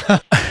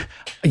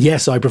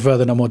 Yes, I prefer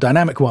the more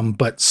dynamic one,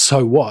 but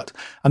so what?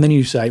 And then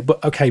you say,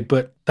 but okay,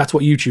 but that's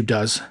what YouTube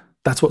does.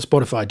 That's what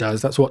Spotify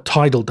does. That's what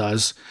Tidal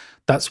does.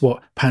 That's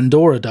what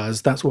Pandora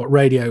does. That's what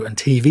radio and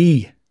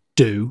TV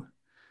do.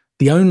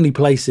 The only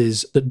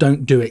places that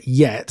don't do it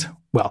yet,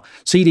 well,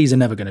 CDs are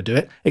never going to do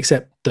it,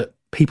 except that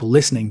people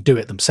listening do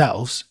it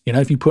themselves. You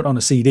know, if you put on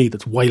a CD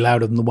that's way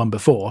louder than the one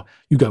before,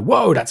 you go,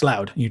 whoa, that's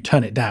loud. And you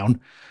turn it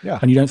down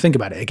and you don't think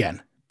about it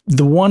again.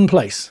 The one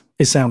place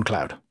is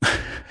SoundCloud.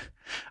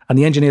 And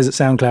the engineers at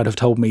SoundCloud have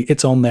told me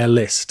it's on their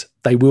list.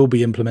 They will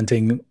be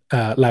implementing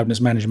loudness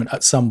management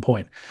at some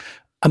point.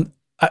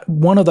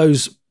 One of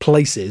those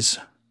places,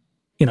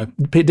 you know,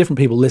 different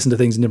people listen to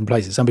things in different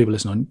places. Some people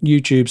listen on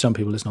YouTube, some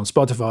people listen on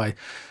Spotify,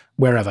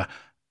 wherever.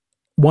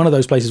 One of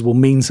those places will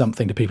mean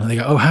something to people and they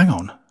go, oh, hang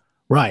on.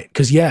 Right.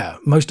 Because, yeah,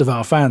 most of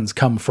our fans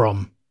come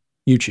from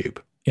YouTube,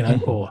 you know,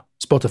 or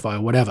Spotify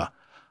or whatever.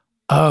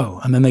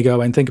 Oh, and then they go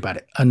away and think about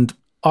it. And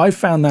I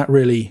found that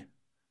really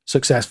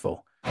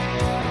successful.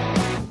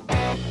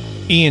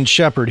 Ian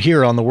Shepherd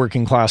here on the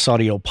Working Class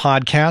Audio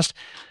Podcast.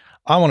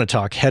 I want to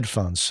talk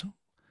headphones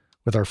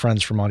with our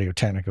friends from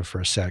Audio-Technica for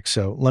a sec.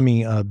 So let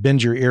me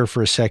bend your ear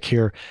for a sec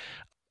here.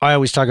 I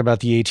always talk about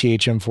the ATH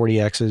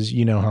M40Xs.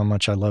 You know how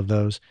much I love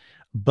those.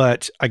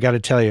 But I got to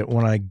tell you,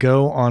 when I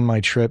go on my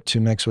trip to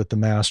mix with the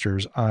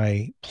masters,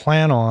 I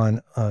plan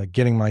on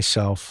getting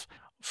myself,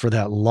 for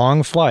that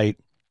long flight,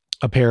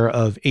 a pair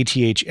of ATH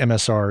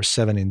MSR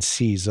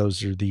 7NCs.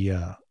 Those are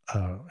the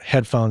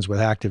headphones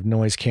with active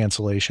noise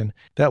cancellation.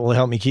 That will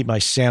help me keep my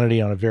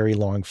sanity on a very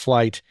long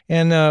flight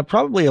and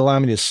probably allow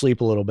me to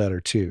sleep a little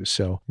better too.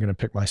 So I'm going to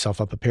pick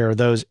myself up a pair of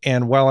those.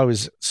 And while I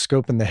was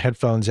scoping the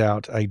headphones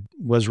out, I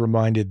was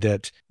reminded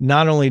that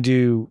not only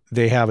do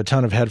they have a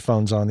ton of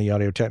headphones on the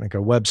Audio-Technica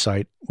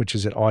website, which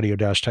is at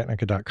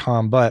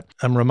audio-technica.com, but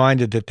I'm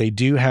reminded that they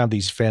do have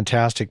these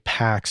fantastic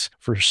packs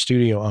for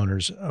studio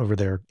owners over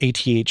there.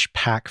 ATH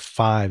Pack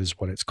 5 is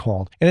what it's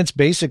called. And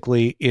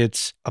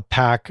it's a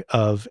pack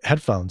of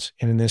headphones,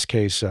 and in this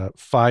case,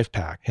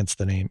 5-pack, hence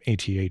the name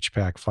ATH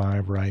Pack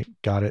 5, right?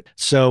 Got it.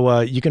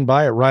 So you can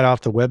buy it right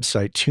off the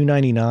website,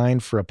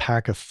 $2.99 for a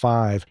pack of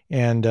 5.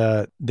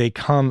 And they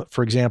come,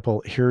 for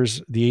example,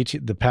 here's the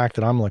pack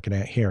that I'm looking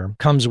at here,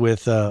 comes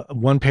with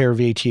 1 pair of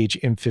ATH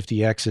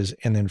M50Xs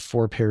and then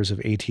 4 pairs of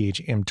ATH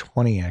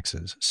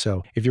M20Xs.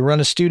 So if you run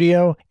a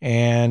studio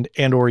and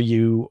or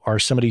you are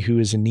somebody who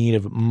is in need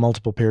of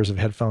multiple pairs of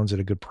headphones at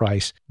a good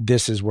price,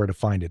 this is where to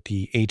find it,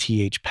 the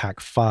ATH Pack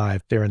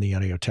 5 there in the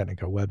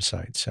Audio-Technica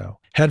website. So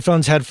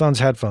headphones.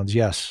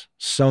 Yes.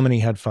 So many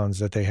headphones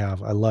that they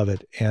have. I love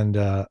it. And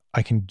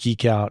I can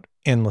geek out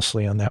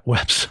endlessly on that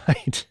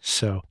website.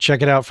 So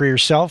check it out for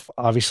yourself.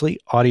 Obviously,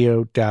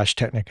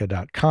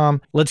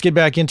 audio-technica.com. Let's get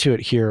back into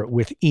it here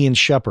with Ian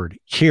Shepherd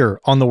here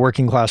on the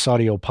Working Class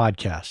Audio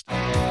Podcast.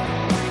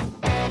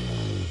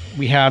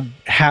 We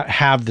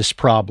have this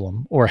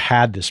problem, or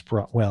had this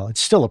well,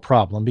 it's still a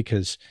problem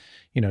because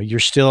you're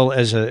still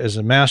as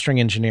a mastering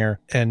engineer,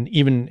 and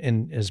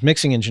even as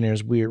mixing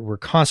engineers, we're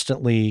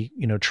constantly,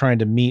 trying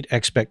to meet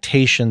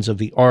expectations of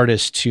the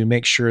artist to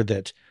make sure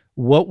that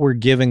what we're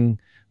giving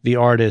the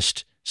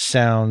artist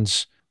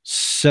sounds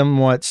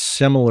somewhat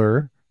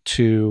similar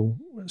to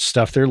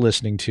stuff they're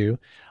listening to.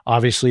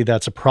 Obviously,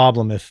 that's a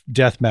problem if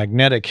Death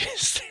Magnetic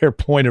is their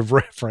point of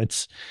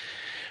reference.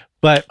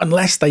 But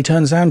unless they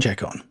turn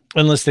soundcheck on.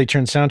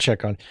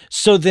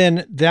 So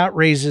then that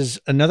raises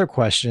another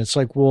question. It's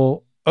like,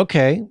 well,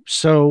 okay,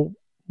 so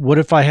what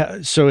if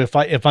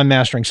if I'm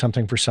mastering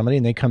something for somebody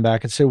and they come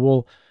back and say,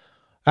 well,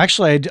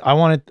 actually,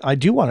 I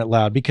do want it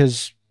loud,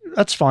 because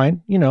that's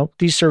fine.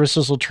 These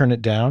services will turn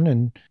it down,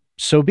 and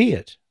so be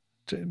it.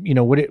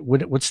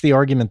 What's the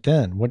argument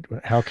then?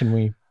 How can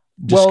we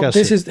discuss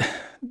it?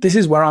 This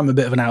is where I'm a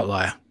bit of an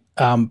outlier,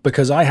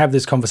 because I have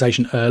this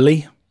conversation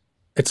early.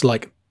 It's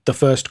like the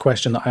first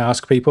question that I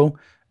ask people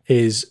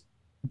is,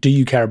 do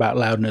you care about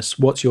loudness?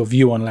 What's your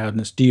view on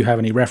loudness? Do you have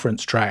any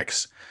reference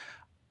tracks?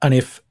 And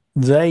if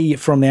they,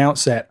 from the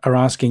outset, are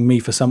asking me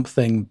for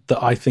something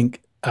that I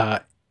think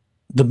the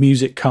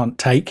music can't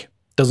take,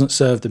 doesn't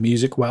serve the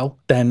music well,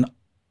 then,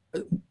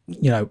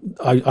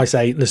 I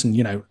say,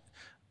 listen,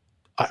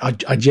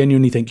 I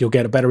genuinely think you'll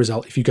get a better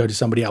result if you go to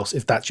somebody else,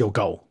 if that's your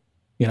goal,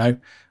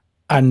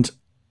 and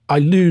I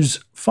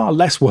lose far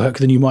less work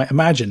than you might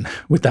imagine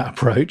with that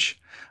approach,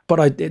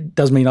 but it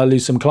does mean I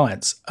lose some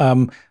clients.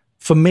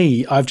 For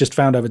me, I've just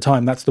found over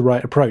time that's the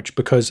right approach,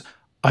 because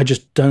I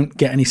just don't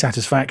get any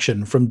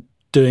satisfaction from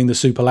doing the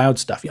super loud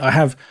stuff. I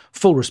have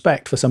full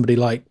respect for somebody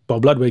like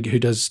Bob Ludwig, who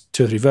does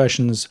 2 or 3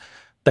 versions.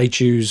 They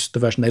choose the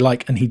version they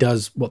like, and he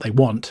does what they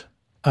want.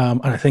 And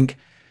I think,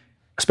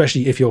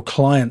 especially if your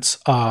clients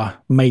are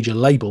major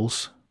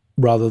labels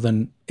rather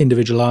than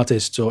individual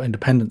artists or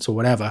independents or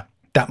whatever,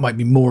 that might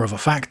be more of a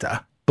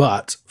factor.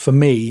 But for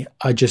me,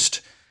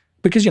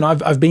 because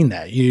I've been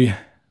there.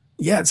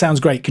 It sounds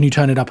great. Can you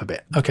turn it up a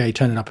bit? Okay,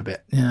 turn it up a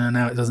bit. Yeah,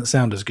 now it doesn't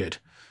sound as good.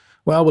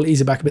 Well, we'll ease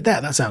it back a bit.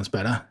 That sounds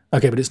better.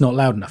 Okay, but it's not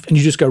loud enough. And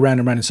you just go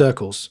round and round in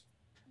circles.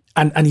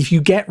 And if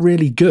you get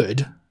really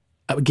good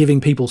at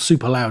giving people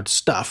super loud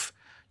stuff,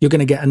 you're going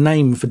to get a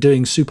name for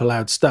doing super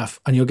loud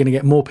stuff, and you're going to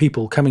get more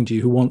people coming to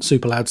you who want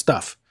super loud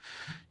stuff.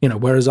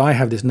 Whereas I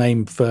have this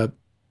name for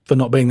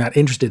not being that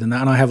interested in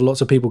that, and I have lots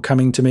of people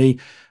coming to me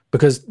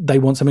because they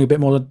want something a bit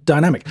more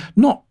dynamic.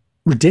 Not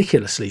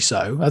ridiculously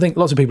so. I think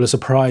lots of people are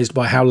surprised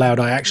by how loud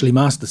I actually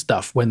master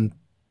stuff when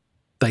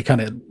they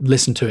kind of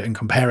listen to it and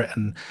compare it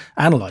and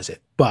analyze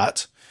it.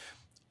 But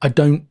I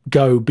don't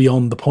go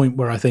beyond the point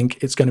where I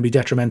think it's going to be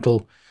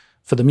detrimental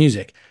for the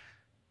music.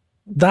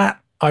 That,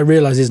 I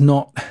realize, is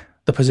not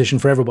the position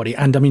for everybody.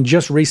 And I mean,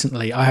 just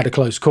recently I had a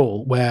close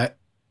call where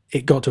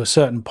it got to a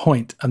certain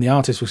point and the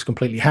artist was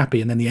completely happy,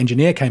 and then the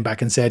engineer came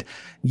back and said,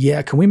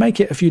 yeah, can we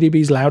make it a few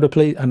dBs louder,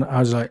 please? And I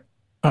was like,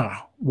 oh,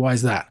 why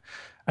is that?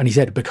 And he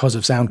said, because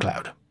of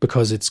SoundCloud,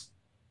 because it's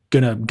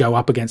going to go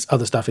up against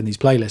other stuff in these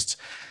playlists.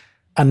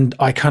 And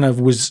I kind of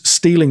was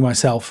steeling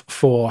myself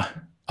for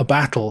a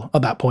battle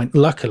at that point.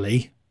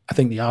 Luckily, I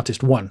think the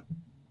artist won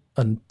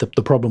and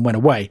the problem went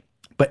away.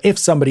 But if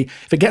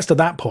it gets to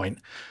that point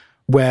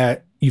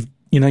where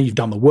you've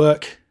done the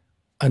work,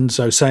 and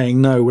so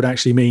saying no would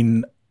actually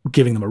mean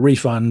giving them a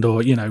refund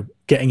or,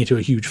 getting into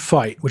a huge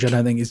fight, which I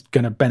don't think is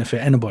going to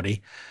benefit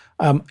anybody.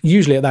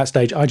 Usually at that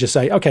stage, I just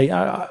say, okay,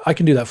 I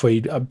can do that for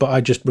you, but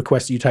I just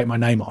request that you take my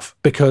name off,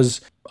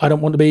 because I don't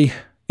want to be,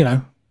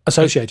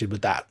 associated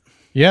with that.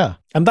 Yeah.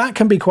 And that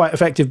can be quite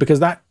effective, because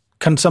that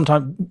can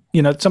sometimes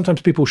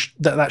people,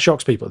 that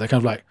shocks people. They're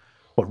kind of like,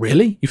 what,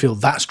 really? You feel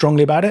that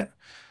strongly about it?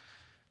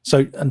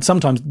 So, and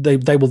sometimes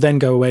they will then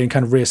go away and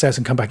kind of reassess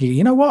and come back and go,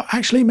 you know what,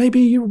 actually, maybe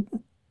you,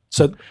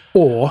 so,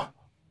 or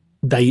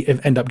they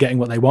end up getting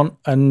what they want.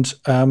 And,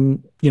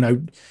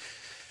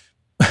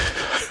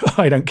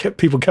 I don't get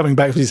people coming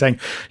back to me saying,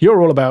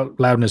 you're all about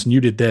loudness and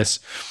you did this,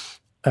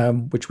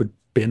 which would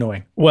be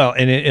annoying. Well,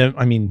 and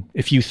I mean,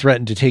 if you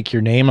threaten to take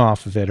your name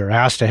off of it or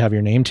ask to have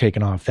your name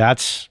taken off,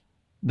 that's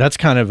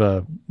kind of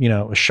a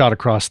shot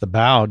across the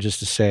bow, just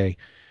to say,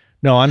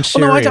 no, I'm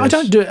serious. Well, no, I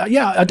don't do it.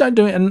 Yeah, I don't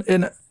do it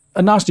in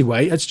a nasty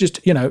way. It's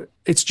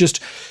just,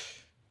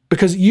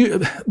 because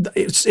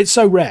it's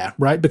so rare,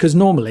 right? Because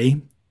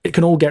normally it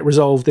can all get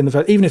resolved in the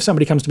first, even if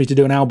somebody comes to me to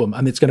do an album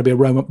and it's going to be a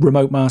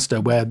remote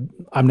master where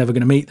I'm never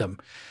going to meet them,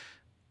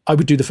 I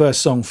would do the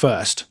first song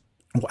first,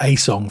 or a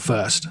song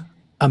first.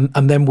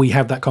 And then we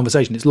have that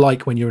conversation. It's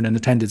like when you're in an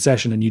attended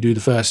session and you do the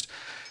first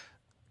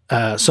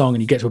song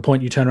and you get to a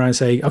point, you turn around and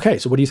say, okay,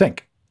 so what do you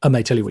think? And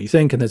they tell you what you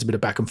think, and there's a bit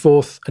of back and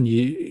forth, and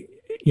you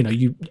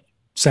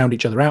sound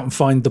each other out and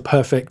find the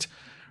perfect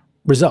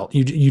result.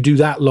 You do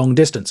that long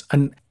distance.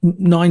 And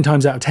 9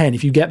 times out of 10,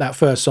 if you get that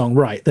first song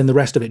right, then the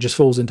rest of it just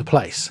falls into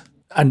place.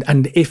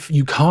 And if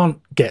you can't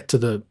get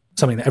to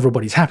something that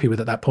everybody's happy with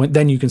at that point,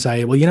 then you can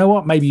say, well, you know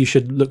what, maybe you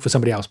should look for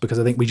somebody else because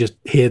I think we just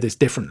hear this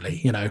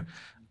differently,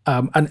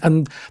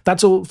 and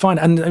that's all fine.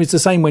 And it's the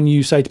same when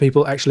you say to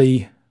people,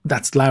 actually,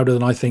 that's louder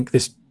than I think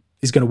this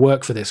is going to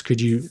work for this.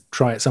 Could you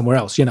try it somewhere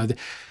else?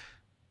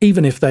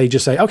 Even if they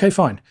just say, okay,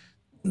 fine.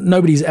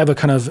 Nobody's ever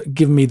kind of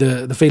given me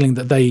the feeling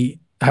that they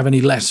have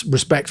any less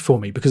respect for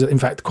me, because in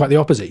fact, quite the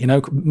opposite.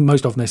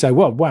 Most often they say,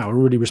 well, wow, I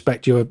really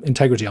respect your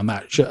integrity on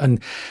that.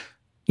 And,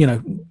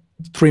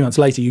 3 months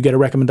later, you get a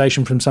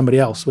recommendation from somebody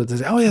else where they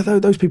say, oh yeah,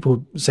 those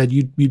people said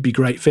you'd be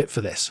great fit for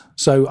this.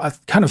 So I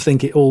kind of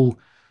think it all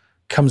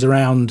comes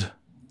around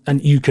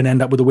and you can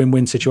end up with a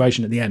win-win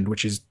situation at the end,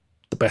 which is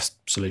the best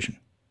solution.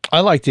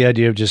 I like the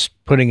idea of just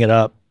putting it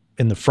up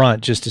in the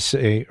front, just to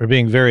say, or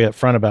being very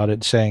upfront about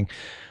it, saying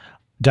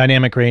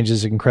dynamic range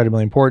is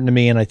incredibly important to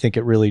me. And I think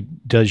it really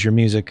does your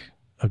music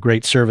a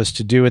great service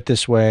to do it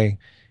this way.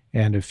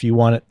 And if you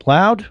want it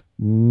loud,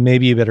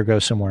 maybe you better go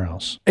somewhere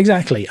else.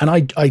 Exactly. And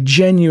I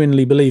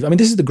genuinely believe,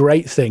 this is the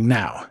great thing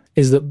now,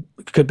 is that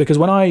because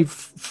when I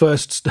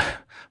first,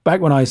 back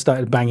when I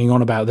started banging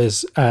on about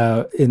this,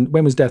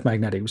 when was Death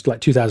Magnetic? It was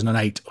like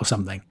 2008 or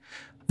something.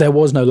 There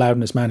was no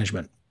loudness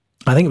management.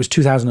 I think it was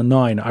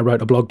 2009, I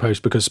wrote a blog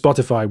post because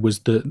Spotify was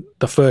the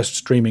first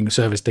streaming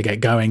service to get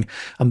going,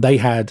 and they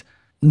had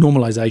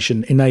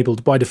normalization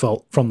enabled by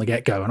default from the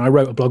get-go. And I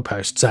wrote a blog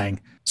post saying,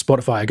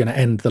 Spotify are going to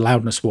end the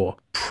loudness war.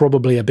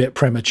 Probably a bit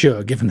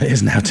premature, given that it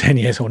is now 10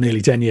 years or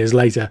nearly 10 years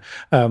later,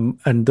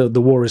 and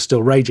the war is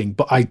still raging.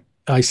 But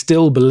I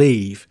still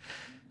believe,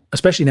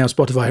 especially now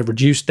Spotify have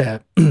reduced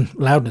their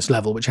loudness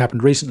level, which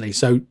happened recently.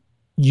 So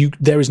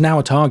there is now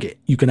a target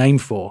you can aim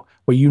for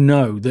where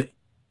that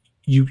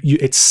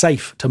it's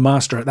safe to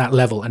master at that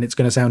level, and it's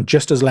going to sound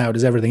just as loud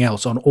as everything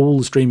else on all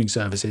the streaming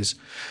services,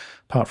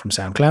 apart from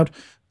SoundCloud,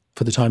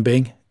 for the time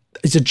being.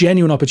 It's a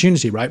genuine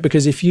opportunity, right?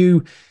 Because if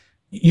you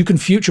can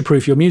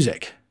future-proof your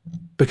music,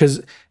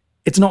 because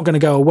it's not going to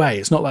go away.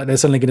 It's not like they're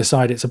suddenly going to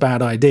decide it's a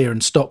bad idea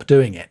and stop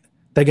doing it.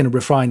 They're going to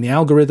refine the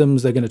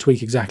algorithms. They're going to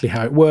tweak exactly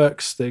how it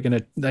works.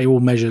 They all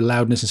measure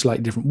loudness in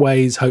slightly different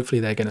ways.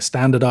 Hopefully they're going to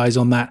standardize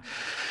on that.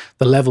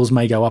 The levels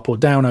may go up or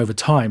down over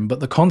time, but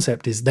the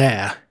concept is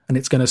there and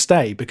it's going to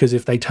stay, because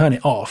if they turn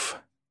it off,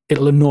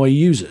 it'll annoy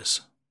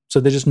users. So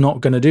they're just not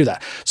going to do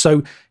that.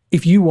 So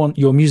if you want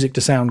your music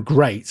to sound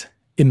great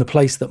in the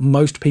place that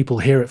most people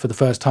hear it for the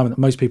first time and that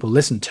most people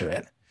listen to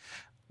it,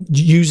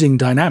 using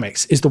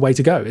dynamics is the way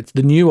to go. It's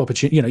the new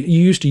opportunity. It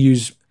used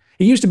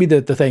to be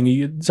the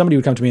thing, somebody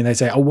would come to me and they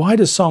say, oh, why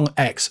does song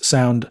X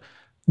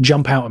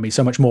jump out at me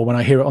so much more when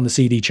I hear it on the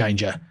CD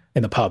changer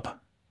in the pub?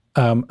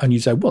 And you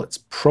say, well, it's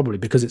probably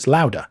because it's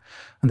louder.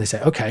 And they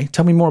say, okay,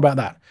 tell me more about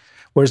that.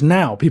 Whereas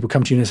now people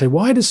come to you and they say,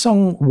 why does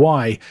song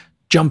Y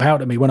jump out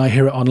at me when I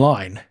hear it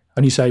online?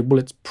 And you say, well,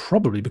 it's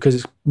probably because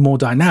it's more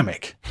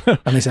dynamic. And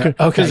they say,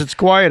 okay. Because it's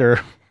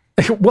quieter.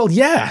 Well,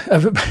 yeah.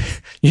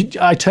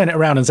 I turn it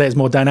around and say it's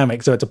more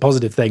dynamic, so it's a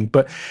positive thing.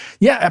 But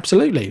yeah,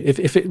 absolutely.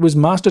 If it was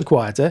mastered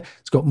quieter,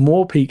 it's got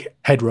more peak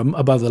headroom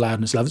above the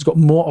loudness level. It's got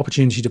more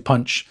opportunity to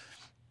punch,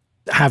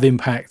 have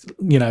impact,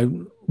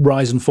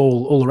 rise and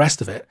fall, all the rest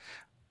of it.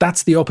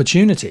 That's the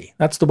opportunity.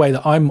 That's the way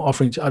that I'm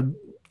offering to,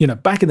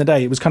 back in the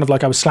day, it was kind of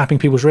like I was slapping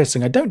people's wrists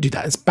saying, I don't do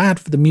that. It's bad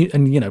for the mute.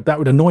 And, that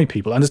would annoy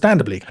people,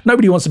 understandably.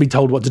 Nobody wants to be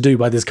told what to do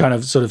by this kind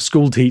of sort of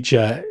school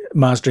teacher,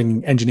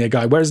 mastering engineer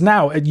guy. Whereas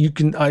now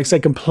I say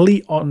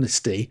complete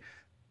honesty,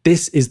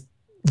 this is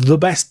the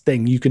best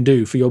thing you can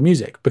do for your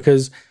music,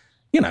 because,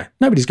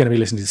 nobody's going to be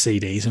listening to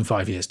CDs in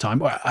 5 years' time.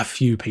 Well, a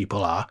few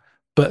people are.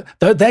 But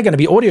they're going to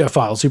be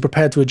audiophiles who are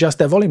prepared to adjust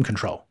their volume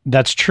control.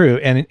 That's true.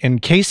 And in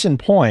case in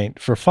point,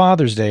 for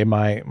Father's Day,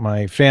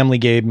 my family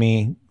gave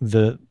me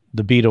the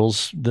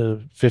Beatles,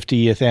 the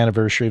 50th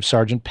anniversary of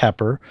Sgt.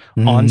 Pepper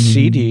on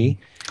CD.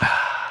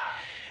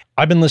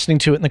 I've been listening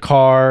to it in the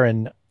car,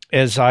 and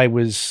as I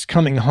was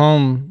coming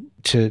home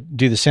to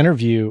do this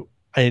interview,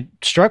 it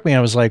struck me,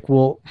 I was like,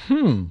 well,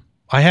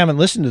 I haven't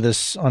listened to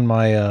this on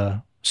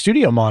my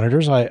studio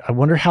monitors. I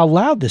wonder how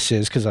loud this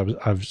is, because I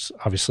was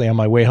obviously on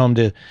my way home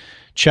to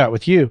chat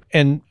with you.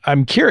 And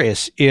I'm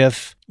curious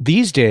if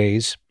these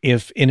days,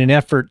 if in an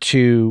effort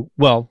to,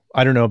 well,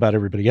 I don't know about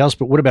everybody else,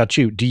 but what about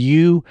you? Do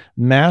you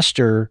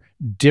master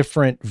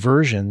different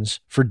versions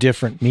for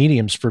different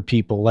mediums for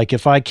people? Like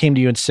if I came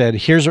to you and said,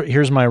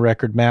 here's my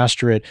record,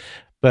 master it,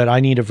 but I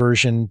need a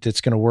version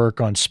that's going to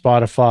work on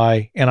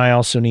Spotify, and I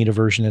also need a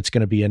version that's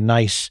going to be a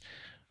nice,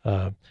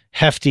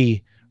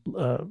 hefty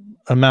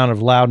amount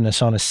of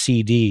loudness on a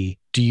CD.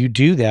 do you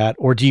do that,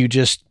 or do you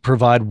just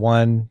provide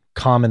one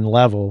common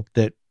level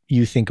that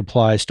you think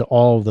applies to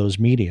all of those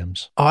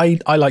mediums? I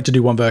like to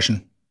do one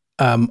version.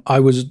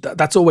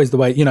 That's always the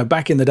way,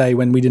 back in the day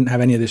when we didn't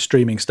have any of this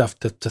streaming stuff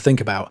to think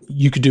about,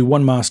 you could do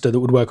one master that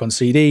would work on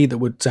CD, that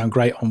would sound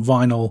great on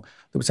vinyl,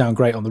 that would sound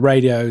great on the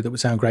radio, that would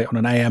sound great on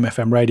an AM,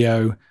 FM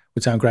radio,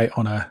 would sound great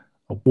on a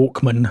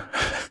Walkman.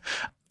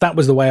 That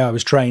was the way I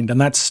was trained,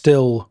 and that's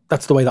the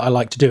way that I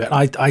like to do it.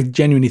 I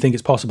genuinely think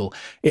it's possible.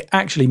 It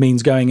actually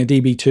means going a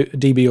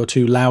dB or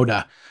two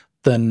louder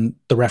than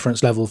the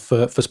reference level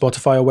for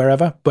Spotify or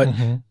wherever. But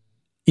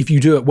if you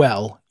do it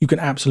well, you can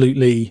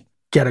absolutely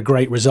get a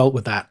great result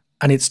with that.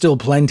 And it's still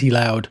plenty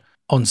loud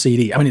on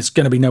CD. I mean, it's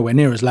going to be nowhere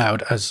near as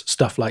loud as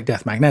stuff like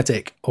Death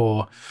Magnetic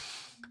or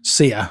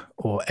Sia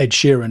or Ed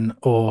Sheeran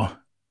or,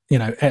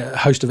 a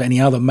host of any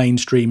other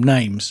mainstream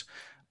names.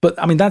 But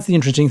I mean, that's the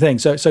interesting thing.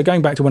 So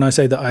going back to when I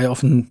say that I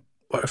often,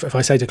 if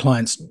I say to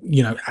clients,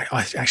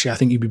 I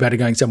think you'd be better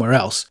going somewhere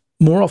else.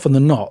 More often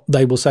than not,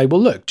 they will say,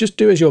 well, look, just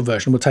do as your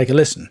version. We'll take a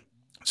listen.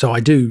 So I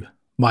do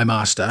my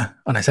master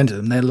and I send it to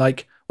them. They're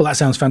like, well, that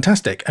sounds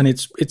fantastic. And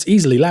it's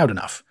easily loud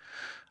enough.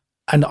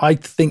 And I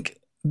think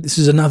this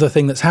is another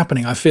thing that's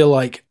happening. I feel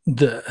like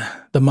the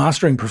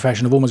mastering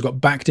profession have almost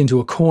got backed into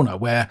a corner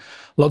where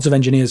lots of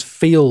engineers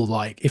feel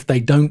like if they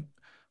don't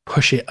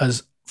push it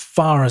as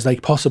far as they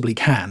possibly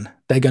can,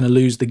 they're going to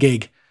lose the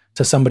gig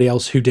to somebody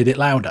else who did it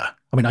louder.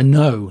 I mean, I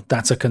know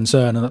that's a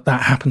concern and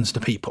that happens to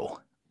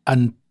people.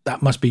 And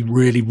that must be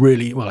really,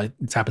 really, well,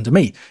 it's happened to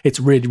me. It's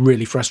really,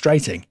 really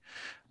frustrating.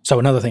 So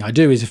another thing I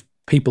do is if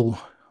people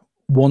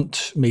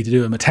want me to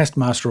do them a test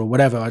master or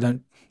whatever, I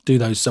don't do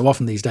those so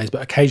often these days,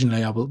 but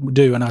occasionally I will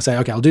do, and I say,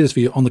 okay, I'll do this for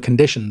you on the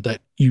condition that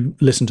you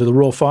listen to the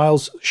raw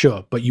files,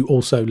 sure, but you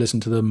also listen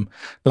to them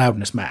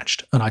loudness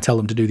matched, and I tell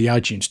them to do the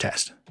iTunes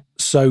test.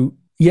 So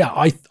yeah,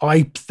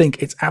 I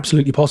think it's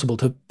absolutely possible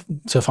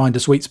to find a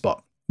sweet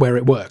spot where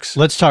it works.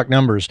 Let's talk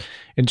numbers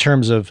in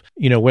terms of,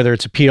 whether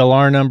it's a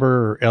PLR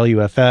number or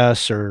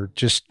LUFS or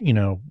just,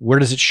 where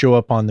does it show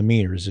up on the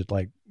meter? Is it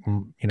like,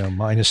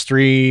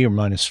 -3 or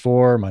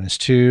 -4,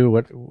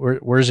 -2?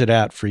 Where's it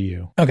at for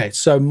you? Okay,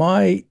 so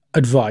my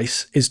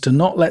advice is to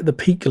not let the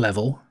peak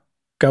level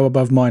go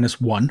above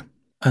 -1.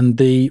 And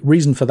the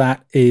reason for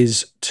that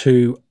is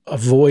to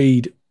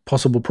avoid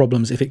possible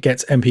problems if it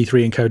gets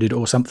MP3 encoded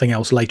or something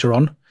else later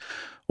on.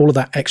 All of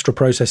that extra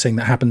processing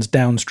that happens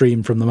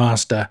downstream from the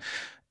master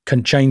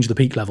can change the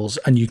peak levels,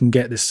 and you can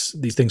get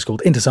these things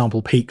called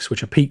intersample peaks,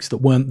 which are peaks that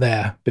weren't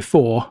there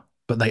before,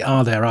 but they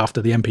are there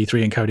after the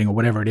MP3 encoding or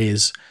whatever it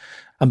is,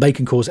 and they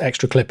can cause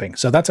extra clipping.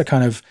 So that's a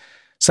kind of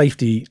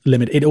safety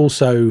limit. It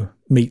also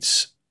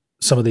meets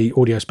some of the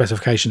audio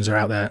specifications that are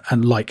out there,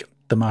 and like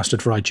the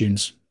Mastered for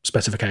iTunes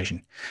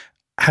specification.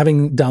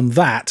 Having done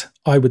that,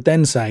 I would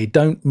then say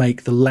don't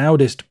make the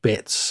loudest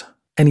bits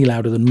any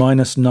louder than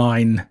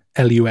 -9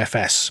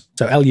 LUFS.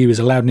 So LU is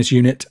a loudness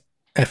unit,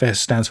 FS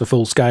stands for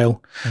full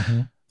scale.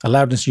 A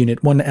loudness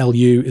unit, 1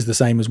 LU is the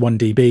same as 1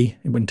 dB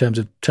in terms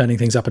of turning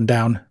things up and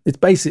down.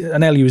 It's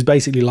an LU is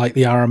basically like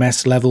the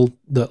RMS level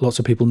that lots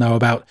of people know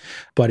about,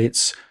 but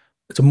it's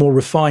a more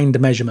refined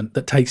measurement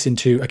that takes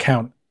into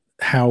account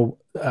how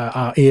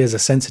our ears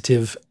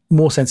are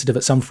more sensitive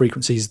at some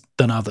frequencies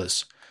than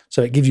others.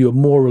 So it gives you a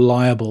more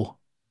reliable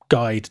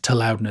guide to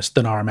loudness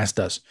than RMS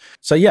does.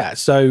 So yeah,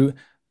 so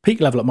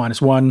peak level at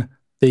 -1,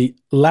 the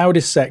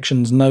loudest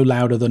sections no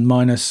louder than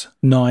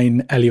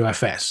 -9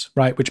 LUFS,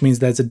 right? Which means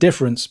there's a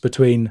difference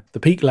between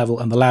the peak level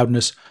and the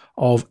loudness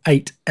of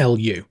 8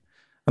 LU.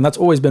 And that's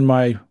always been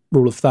my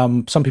rule of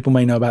thumb. Some people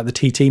may know about the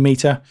TT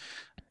meter.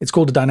 It's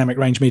called a dynamic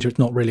range meter. It's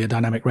not really a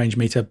dynamic range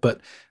meter,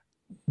 but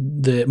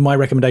my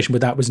recommendation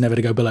with that was never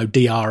to go below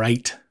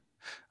DR8.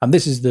 And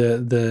this is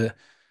the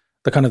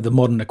kind of the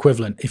modern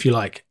equivalent, if you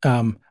like.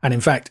 And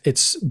in fact,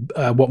 it's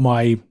what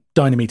my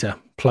Dynameter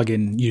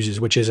plugin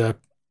uses, which is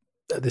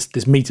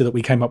this meter that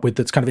we came up with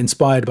that's kind of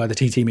inspired by the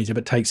TT meter,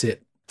 but takes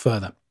it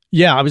further.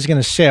 Yeah, I was going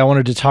to say, I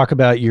wanted to talk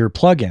about your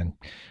plugin.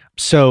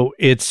 So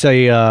it's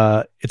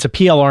a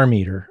PLR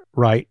meter,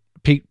 right?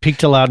 Peak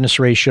to loudness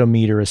ratio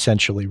meter,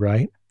 essentially,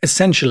 right?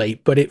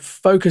 Essentially, but it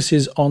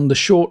focuses on the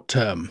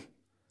short-term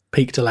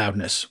peak to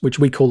loudness, which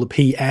we call the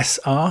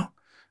PSR.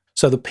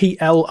 So the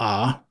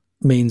PLR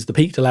means the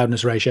peak to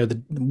loudness ratio,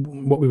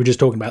 what we were just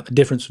talking about, the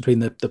difference between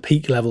the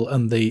peak level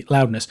and the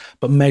loudness,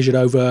 but measured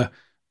over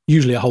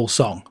usually a whole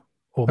song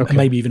or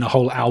maybe even a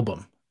whole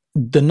album.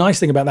 The nice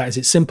thing about that is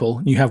it's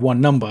simple. You have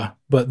one number,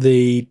 but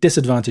the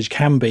disadvantage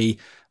can be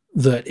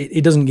that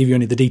it doesn't give you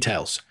any of the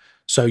details.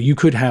 So you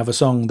could have a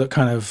song that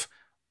kind of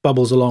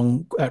bubbles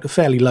along at a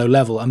fairly low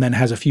level and then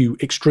has a few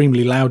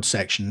extremely loud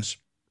sections.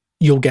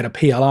 You'll get a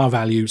PLR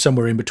value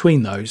somewhere in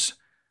between those.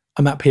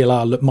 And that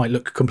PLR might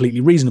look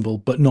completely reasonable,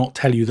 but not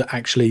tell you that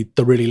actually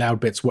the really loud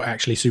bits were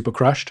actually super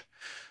crushed.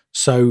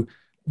 So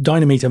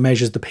Dynameter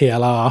measures the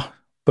PLR,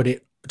 but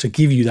to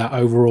give you that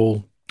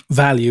overall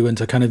value and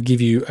to kind of give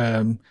you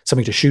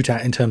something to shoot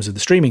at in terms of the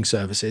streaming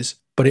services.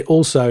 But it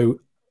also,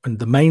 and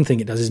the main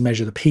thing it does is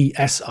measure the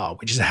PSR,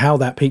 which is how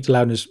that peak to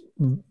loudness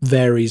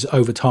varies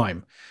over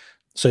time.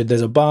 So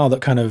there's a bar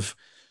that kind of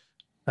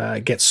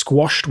gets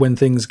squashed when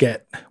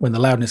the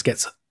loudness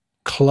gets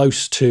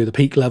close to the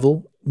peak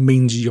level,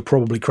 means you're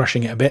probably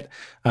crushing it a bit.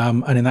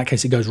 And in that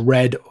case, it goes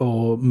red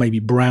or maybe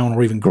brown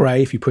or even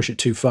gray if you push it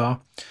too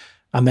far.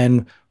 And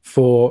then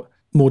for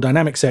more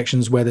dynamic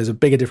sections where there's a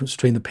bigger difference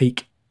between the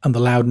peak and the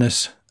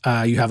loudness,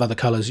 you have other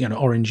colors,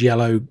 orange,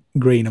 yellow,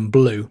 green, and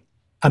blue.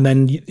 And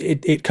then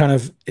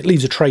it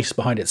leaves a trace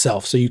behind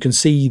itself. So you can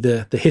see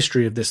the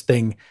history of this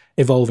thing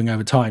evolving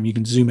over time. You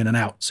can zoom in and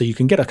out. So you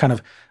can get a kind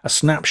of a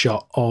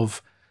snapshot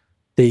of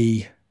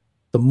the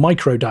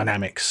micro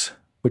dynamics,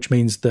 which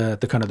means the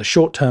kind of the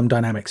short-term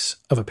dynamics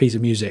of a piece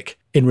of music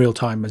in real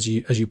time as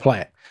you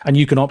play it. And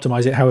you can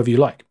optimize it however you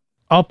like.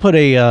 I'll put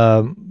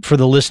for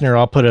the listener,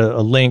 I'll put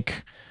a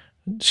link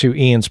to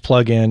Ian's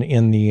plugin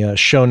in the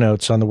show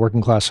notes on the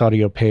Working Class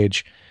Audio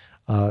page,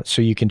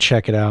 so you can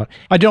check it out.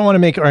 I don't want to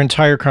make our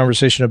entire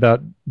conversation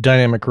about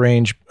dynamic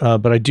range,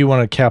 but I do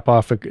want to cap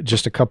off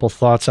just a couple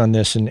thoughts on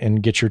this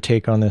and get your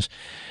take on this.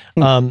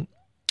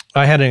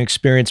 I had an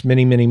experience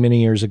many, many,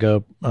 many years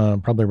ago,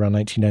 probably around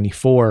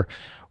 1994,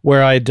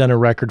 where I had done a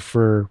record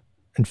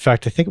in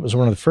fact, I think it was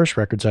one of the first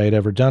records I had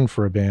ever done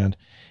for a band.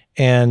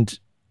 And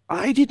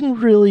I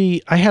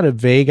had a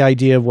vague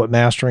idea of what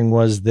mastering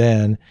was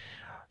then.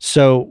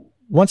 So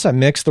once I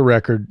mixed the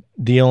record,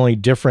 the only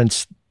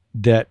difference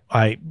that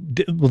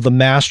the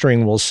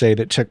mastering will say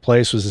that took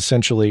place was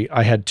essentially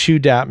I had 2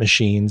 DAT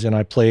machines and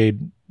I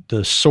played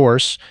the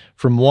source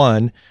from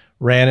one,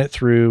 ran it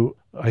through,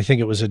 I think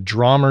it was a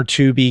Drummer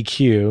 2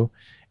 BQ,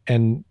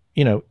 and,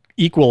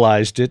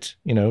 equalized it,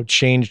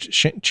 changed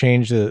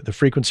the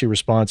frequency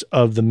response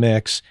of the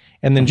mix,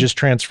 and then just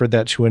transferred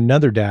that to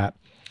another DAT.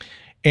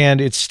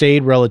 And it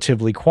stayed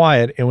relatively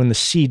quiet. And when the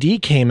CD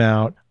came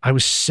out, I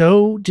was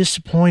so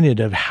disappointed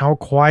of how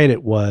quiet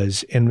it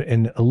was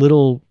and a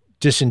little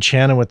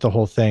disenchanted with the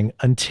whole thing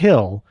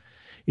until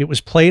it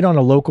was played on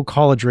a local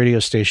college radio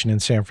station in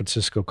San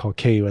Francisco called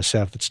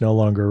KUSF that's no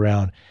longer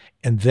around.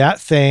 And that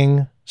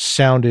thing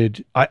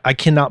sounded, I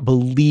cannot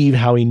believe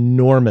how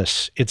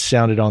enormous it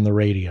sounded on the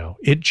radio.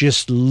 It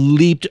just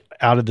leaped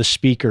out of the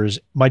speakers.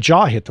 My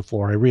jaw hit the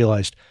floor. I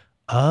realized,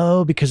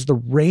 because the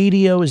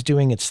radio is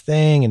doing its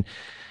thing. And,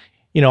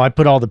 I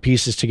put all the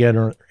pieces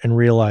together and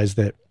realized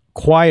that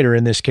quieter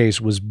in this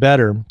case was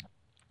better.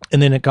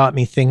 And then it got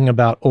me thinking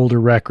about older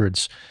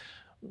records,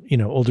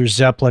 older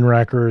Zeppelin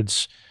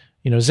records.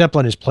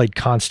 Zeppelin is played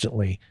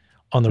constantly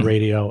on the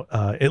radio,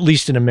 at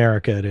least in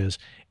America it is.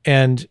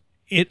 And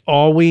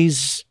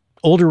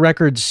older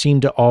records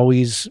seem to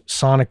always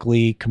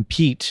sonically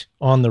compete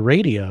on the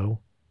radio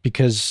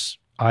because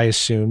I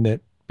assume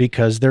that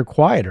because they're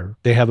quieter,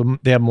 they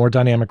have more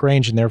dynamic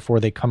range, and therefore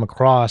they come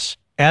across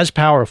as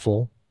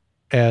powerful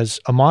as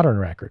a modern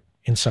record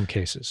in some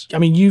cases. I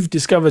mean, you've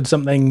discovered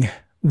something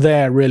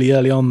there really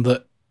early on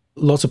that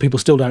lots of people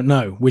still don't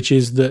know, which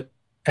is that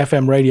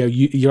FM radio,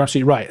 you're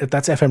absolutely right.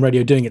 That's FM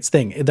radio doing its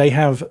thing. They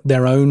have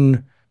their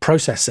own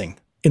processing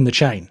in the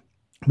chain.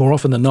 More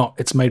often than not,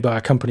 it's made by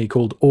a company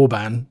called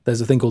Orban.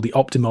 There's a thing called the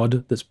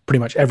Optimod that's pretty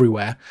much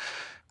everywhere.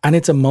 And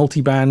it's a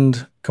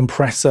multiband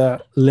compressor,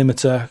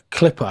 limiter,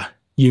 clipper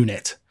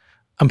unit.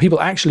 And people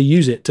actually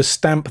use it to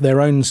stamp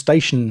their own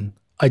station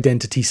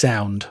identity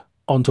sound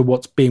onto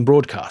what's being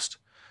broadcast.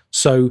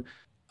 So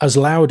as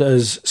loud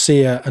as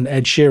Sia and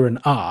Ed Sheeran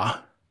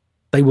are,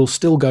 they will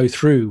still go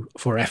through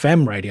for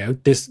FM radio,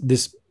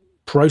 this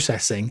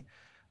processing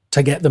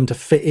to get them to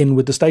fit in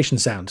with the station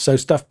sound. So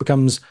stuff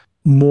becomes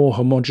more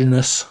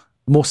homogeneous,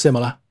 more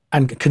similar,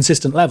 and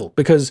consistent level.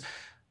 Because,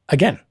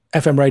 again,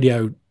 FM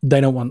radio,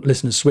 they don't want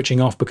listeners switching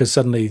off because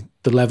suddenly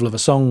the level of a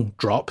song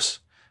drops.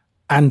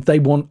 And they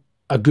want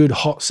a good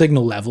hot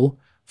signal level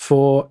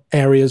for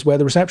areas where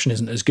the reception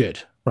isn't as good,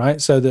 right?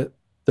 So that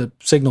the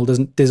signal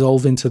doesn't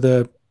dissolve into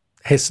the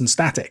hiss and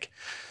static.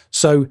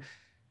 So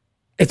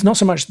it's not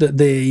so much that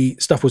the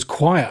stuff was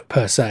quiet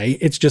per se,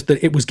 it's just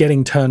that it was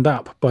getting turned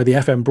up by the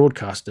FM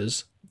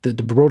broadcasters, the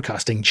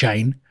broadcasting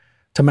chain,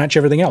 to match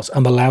everything else.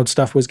 And the loud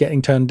stuff was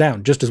getting turned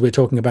down, just as we're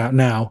talking about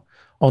now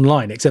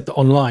online, except that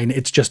online,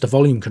 it's just a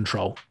volume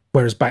control.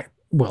 Whereas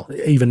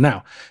even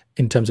now,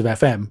 in terms of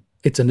FM,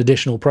 it's an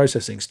additional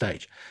processing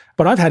stage.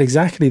 But I've had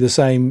exactly the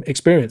same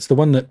experience. The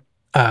one that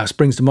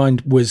springs to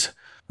mind was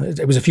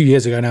a few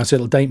years ago now, so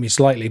it'll date me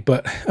slightly,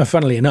 but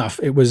funnily enough,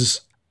 it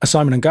was a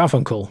Simon &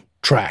 Garfunkel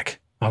track.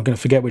 I'm going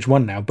to forget which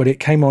one now, but it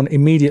came on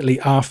immediately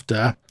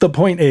after. The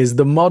point is,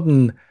 the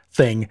modern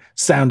thing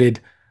sounded,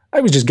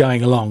 I was just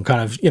going along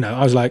kind of,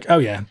 I was like, oh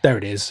yeah, there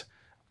it is.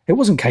 It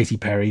wasn't Katy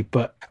Perry,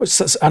 but it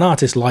was an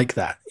artist like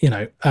that,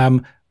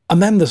 And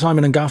then the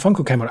Simon &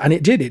 Garfunkel came on, and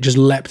it just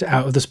leapt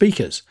out of the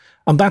speakers.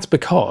 And that's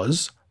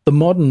because the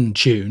modern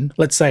tune,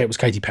 let's say it was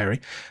Katy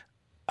Perry,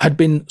 had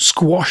been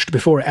squashed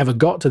before it ever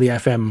got to the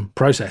FM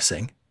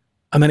processing.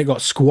 And then it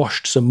got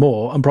squashed some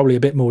more and probably a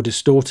bit more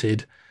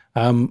distorted,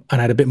 and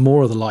had a bit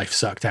more of the life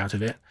sucked out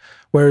of it.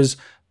 Whereas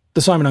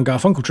the Simon &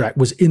 Garfunkel track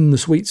was in the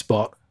sweet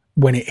spot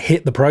when it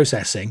hit the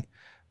processing.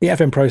 The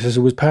FM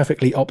processor was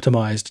perfectly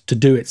optimized to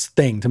do its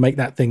thing, to make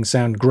that thing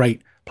sound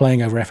great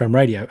playing over FM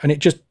radio. And it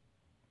just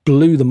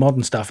blew the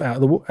modern stuff out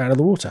of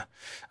the water.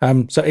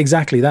 So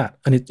exactly that,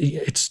 and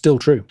it's still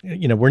true.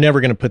 We're never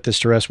going to put this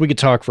to rest. We could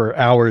talk for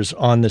hours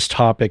on this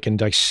topic and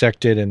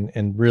dissect it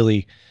and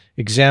really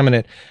examine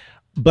it.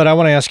 But I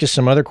want to ask you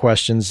some other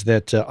questions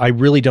that I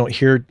really don't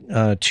hear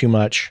too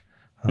much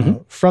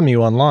from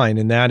you online,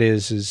 and that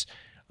is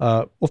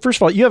well, first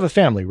of all, you have a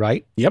family,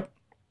 right? Yep.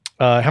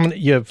 How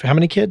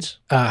many kids?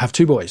 I have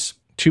 2 boys.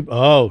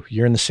 Oh,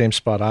 you're in the same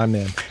spot I'm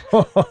in.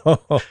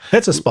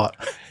 It's a spot.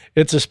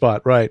 It's a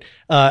spot, right?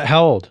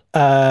 How old?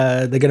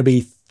 They're going to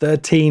be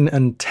 13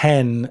 and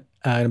 10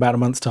 in about a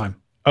month's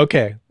time.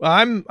 Okay, well,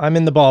 I'm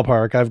in the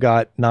ballpark. I've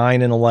got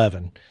 9 and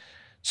 11,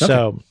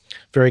 so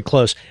very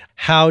close.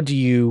 How do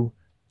you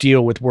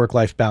deal with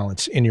work-life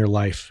balance in your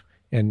life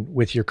and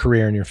with your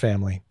career and your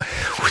family?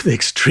 With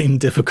extreme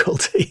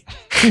difficulty.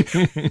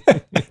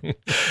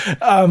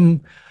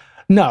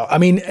 No, I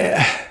mean,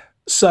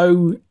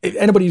 so if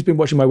anybody who's been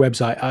watching my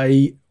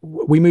website,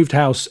 we moved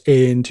house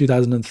in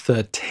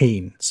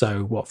 2013.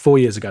 So 4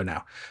 years ago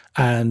now.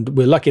 And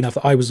we're lucky enough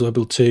that I was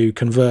able to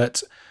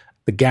convert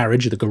the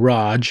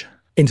garage,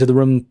 into the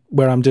room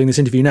where I'm doing this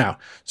interview now.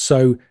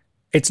 So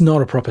it's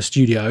not a proper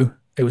studio.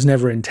 It was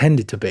never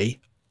intended to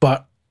be,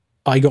 but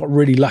I got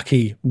really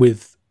lucky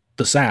with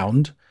the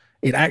sound.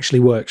 It actually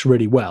works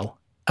really well.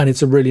 And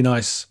it's a really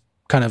nice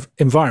kind of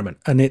environment.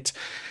 And if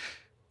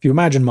you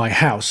imagine my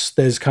house,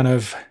 there's a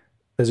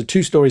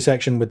 2-story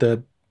section with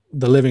the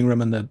living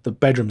room and the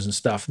bedrooms and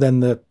stuff. Then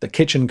the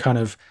kitchen kind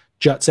of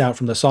juts out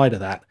from the side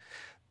of that.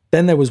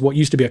 Then there was what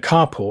used to be a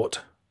carport,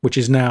 which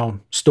is now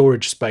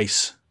storage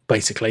space,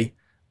 basically.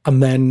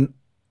 And then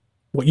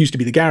what used to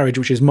be the garage,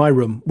 which is my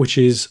room, which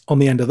is on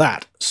the end of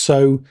that.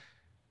 So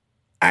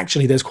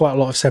actually, there's quite a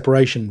lot of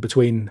separation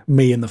between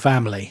me and the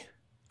family.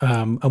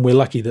 And we're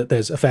lucky that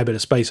there's a fair bit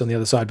of space on the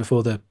other side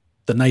before the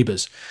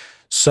neighbors.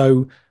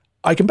 So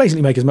I can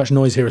basically make as much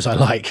noise here as I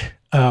like,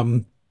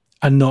 and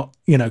not,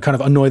 kind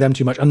of annoy them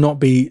too much and not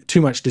be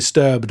too much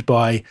disturbed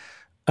by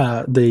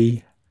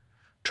the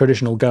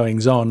traditional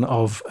goings on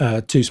of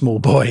 2 small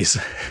boys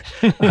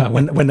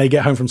when they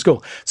get home from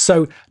school.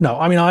 So no,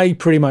 I mean, I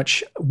pretty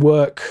much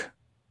work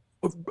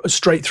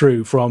straight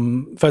through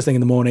from first thing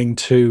in the morning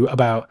to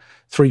about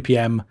 3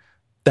 p.m.,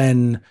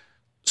 then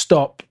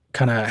stop,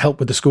 kind of help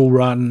with the school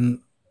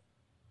run,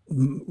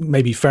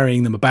 maybe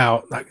ferrying them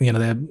about.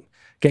 They're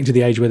getting to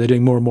the age where they're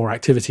doing more and more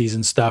activities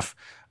and stuff.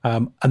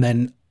 And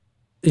then,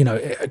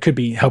 it could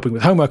be helping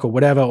with homework or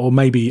whatever, or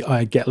maybe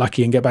I get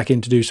lucky and get back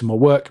in to do some more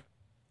work.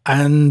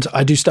 And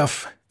I do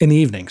stuff in the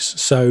evenings.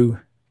 So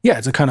yeah,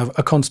 it's a kind of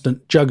a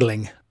constant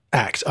juggling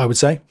act, I would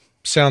say.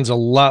 Sounds a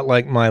lot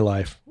like my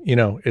life.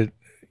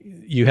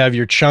 You have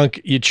your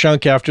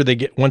chunk after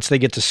once they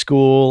get to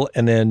school,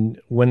 and then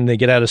when they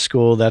get out of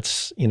school,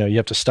 that's, you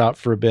have to stop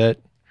for a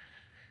bit,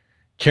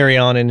 carry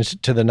on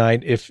into the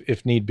night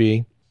if need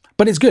be.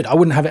 But it's good. I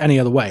wouldn't have it any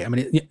other way. I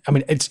mean,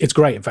 it's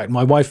great. In fact,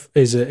 my wife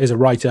is a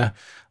writer.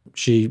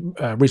 She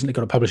recently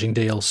got a publishing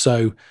deal,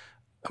 so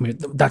I mean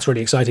that's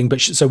really exciting. But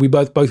so we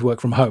both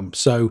work from home,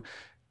 so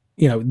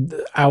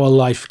our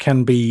life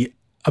can be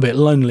a bit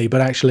lonely, but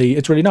actually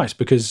it's really nice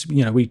because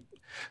we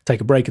take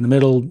a break in the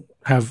middle,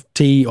 have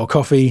tea or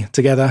coffee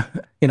together,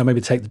 maybe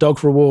take the dog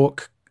for a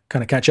walk,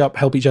 kind of catch up,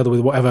 help each other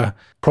with whatever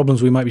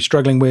problems we might be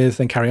struggling with,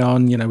 and carry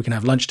on. We can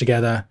have lunch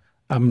together.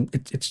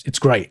 It's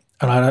great.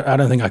 And I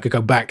don't think I could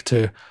go back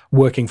to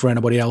working for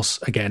anybody else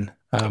again.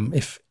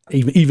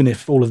 Even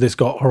if all of this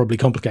got horribly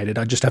complicated,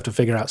 I'd just have to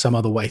figure out some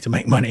other way to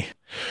make money.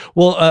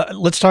 Well,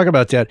 let's talk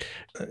about that.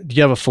 Do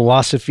you have a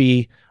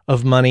philosophy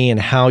of money and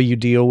how you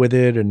deal with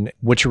it and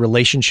what your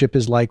relationship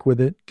is like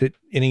with it?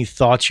 Any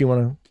thoughts you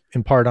want to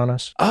impart on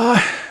us?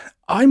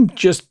 I'm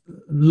just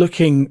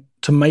looking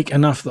to make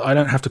enough that I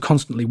don't have to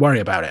constantly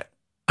worry about it.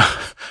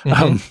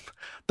 Mm-hmm.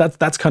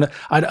 That's kind of,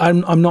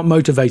 I'm not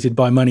motivated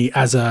by money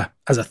as a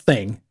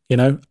thing.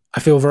 I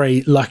feel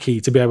very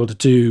lucky to be able to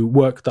do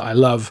work that I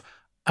love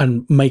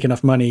and make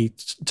enough money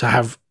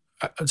to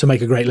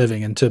make a great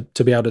living and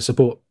to be able to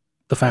support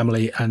the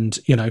family. And,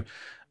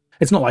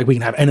 it's not like we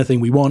can have anything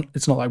we want.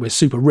 It's not like we're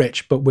super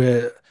rich, but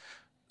we're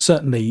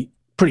certainly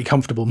pretty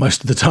comfortable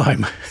most of the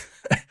time,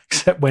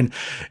 except when,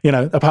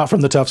 apart from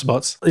the tough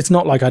spots. It's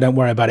not like I don't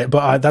worry about it,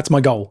 but that's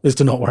my goal, is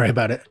to not worry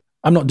about it.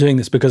 I'm not doing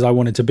this because I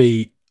wanted to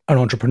be an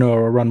entrepreneur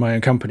or run my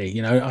own company.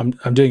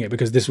 I'm doing it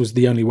because this was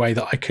the only way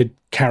that I could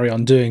carry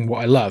on doing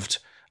what I loved.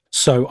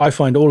 So I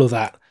find all of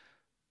that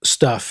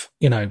stuff,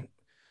 I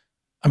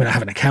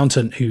have an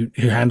accountant who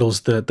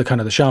handles the kind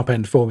of the sharp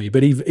end for me,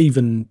 but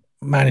even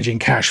managing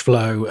cash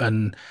flow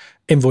and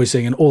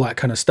invoicing and all that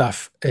kind of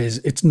stuff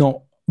it's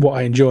not what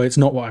I enjoy. It's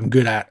not what I'm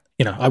good at.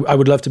 I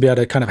would love to be able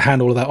to kind of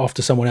hand all of that off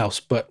to someone else,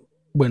 but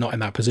we're not in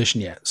that position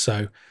yet.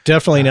 So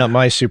definitely not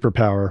my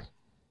superpower.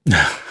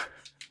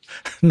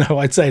 No,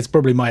 I'd say it's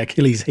probably my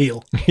Achilles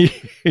heel.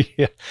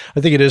 Yeah,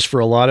 I think it is for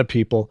a lot of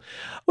people.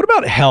 What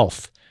about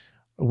health?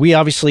 We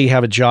obviously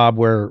have a job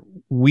where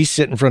we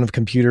sit in front of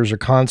computers or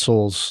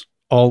consoles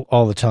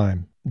all the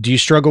time. Do you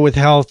struggle with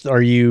health?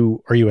 Are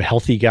you a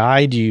healthy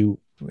guy? Do you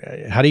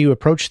How do you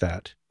approach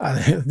that?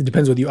 It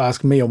depends whether you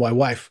ask me or my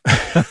wife.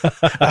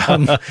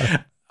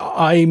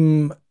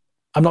 I'm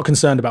not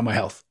concerned about my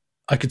health.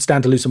 I could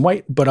stand to lose some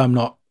weight, but I'm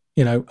not,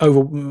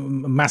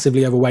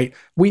 massively overweight.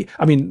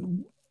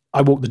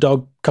 I walk the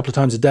dog a couple of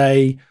times a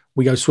day.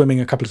 We go swimming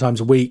a couple of times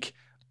a week.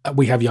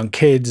 We have young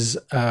kids.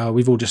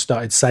 We've all just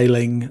started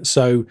sailing.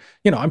 So,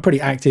 I'm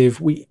pretty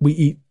active. We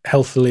eat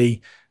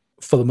healthily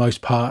for the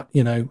most part,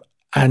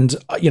 and,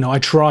 I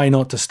try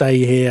not to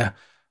stay here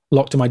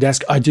locked to my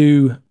desk. I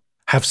do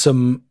have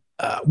some,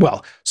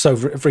 so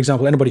for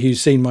example, anybody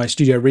who's seen my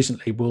studio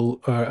recently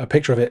will, a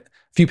picture of it,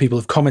 a few people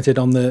have commented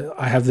on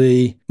I have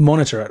the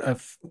monitor at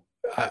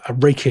a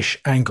rakish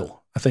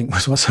angle, I think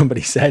was what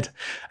somebody said.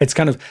 It's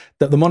kind of,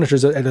 the monitor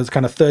is at a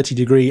kind of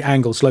 30-degree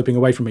angle sloping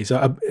away from me.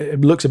 So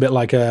it looks a bit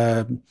like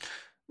the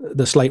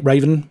Slate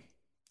Raven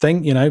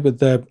thing, with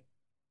the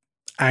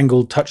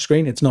angled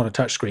touchscreen. It's not a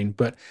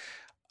touchscreen,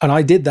 and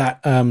I did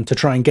that to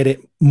try and get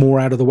it more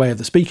out of the way of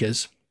the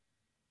speakers.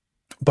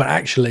 But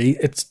actually,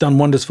 it's done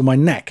wonders for my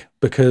neck,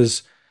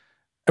 because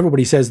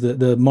everybody says that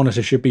the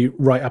monitor should be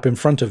right up in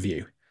front of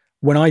you.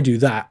 When I do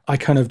that, I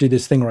kind of do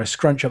this thing where I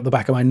scrunch up the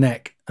back of my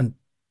neck and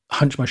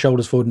hunch my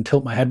shoulders forward and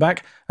tilt my head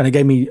back. And it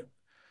gave me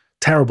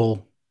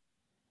terrible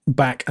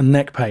back and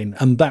neck pain.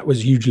 And that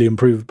was hugely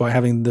improved by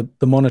having the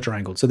monitor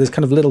angled. So there's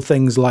kind of little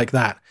things like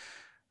that.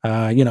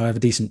 I have a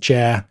decent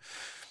chair,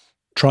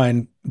 try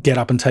and get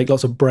up and take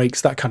lots of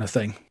breaks, that kind of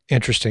thing.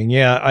 Interesting.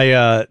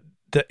 Yeah.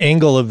 The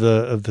angle of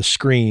the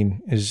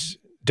screen is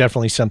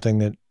definitely something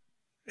that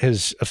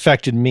has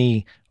affected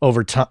me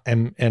over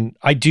time. And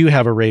I do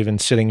have a Raven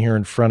sitting here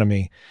in front of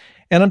me,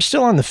 and I'm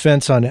still on the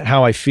fence on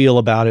how I feel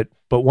about it.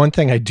 But one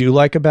thing I do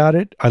like about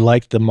it, I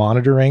like the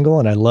monitor angle,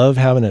 and I love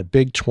having a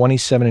big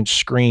 27-inch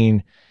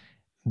screen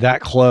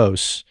that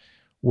close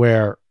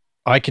where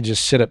I can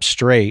just sit up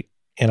straight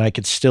and I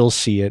could still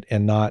see it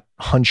and not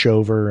hunch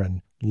over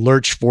and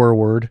lurch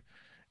forward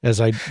as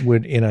I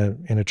would in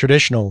a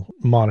traditional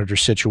monitor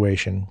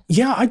situation.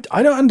 Yeah,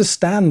 I don't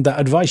understand that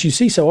advice. You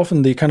see so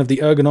often the kind of the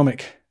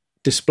ergonomic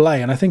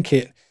display, and I think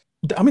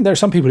there are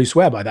some people who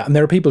swear by that, and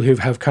there are people who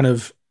have kind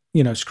of,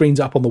 screens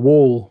up on the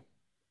wall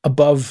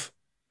above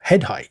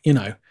head height,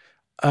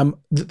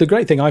 The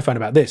great thing I find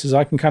about this is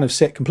I can kind of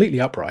sit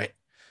completely upright,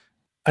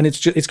 and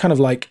it's kind of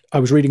like I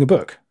was reading a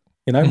book,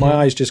 Mm-hmm. My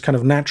eyes just kind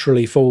of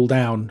naturally fall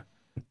down,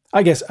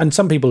 I guess. And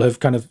some people have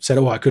kind of said,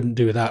 I couldn't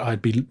do that.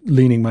 I'd be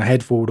leaning my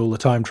head forward all the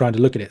time trying to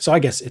look at it. So I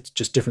guess it's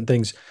just different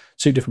things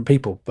suit different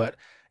people. But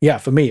yeah,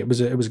 for me, it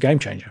was a game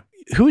changer.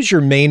 Who is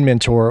your main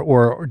mentor,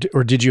 or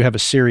did you have a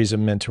series of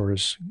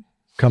mentors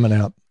coming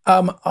out?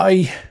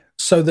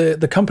 So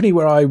the company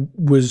where I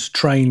was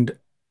trained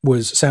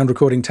was Sound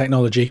Recording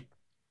Technology,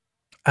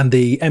 and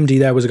the MD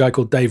there was a guy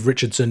called Dave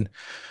Richardson,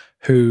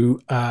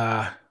 who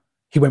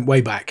he went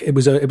way back. It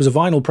was a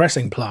vinyl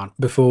pressing plant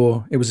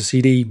before it was a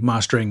CD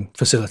mastering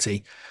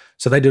facility.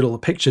 So they did all the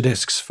picture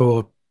discs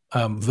for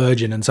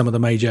Virgin and some of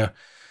the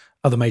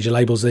other major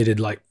labels. They did,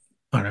 like,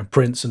 I don't know,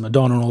 Prince and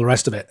Madonna and all the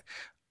rest of it.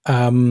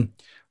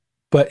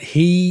 But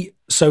he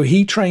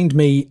trained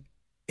me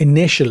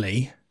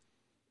initially,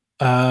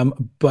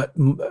 but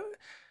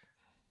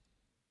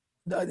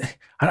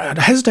I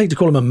hesitate to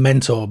call him a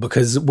mentor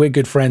because we're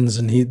good friends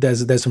and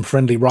there's some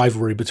friendly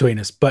rivalry between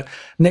us. But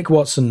Nick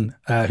Watson,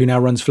 who now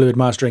runs Fluid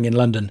Mastering in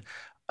London,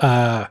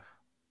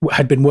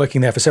 had been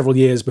working there for several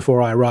years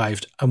before I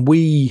arrived, and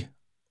we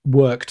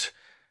worked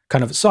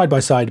kind of side by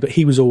side. But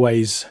he was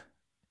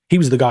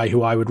the guy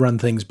who I would run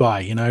things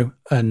by,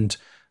 and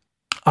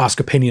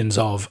ask opinions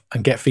of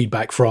and get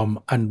feedback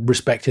from and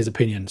respect his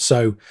opinion.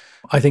 So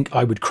I think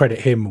I would credit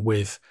him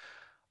with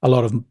a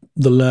lot of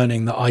the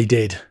learning that I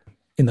did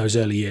in those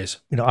early years.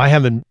 I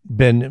haven't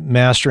been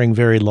mastering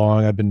very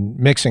long. I've been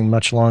mixing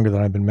much longer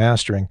than I've been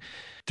mastering.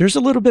 There's a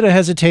little bit of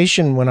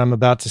hesitation when I'm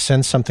about to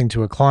send something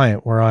to a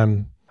client where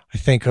I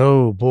think,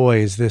 oh boy,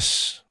 is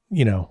this,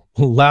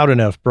 loud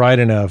enough, bright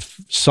enough,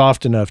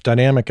 soft enough,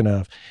 dynamic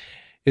enough?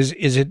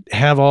 Is it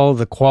have all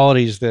the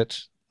qualities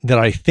that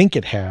I think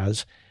it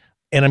has?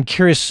 And I'm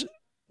curious,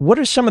 what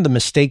are some of the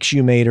mistakes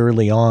you made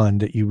early on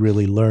that you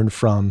really learned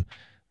from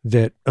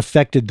that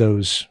affected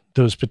those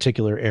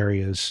particular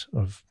areas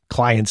of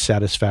client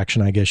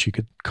satisfaction, I guess you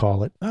could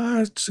call it?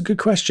 It's a good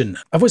question.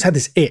 I've always had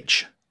this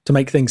itch to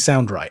make things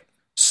sound right.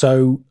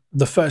 So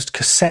the first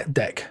cassette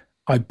deck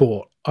I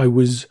bought, I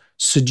was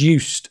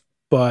seduced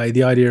by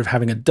the idea of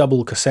having a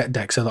double cassette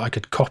deck so that I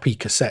could copy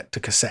cassette to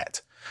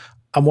cassette.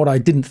 And what I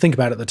didn't think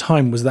about at the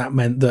time was that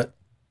meant that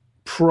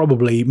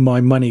probably my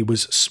money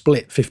was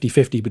split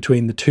 50-50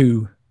 between the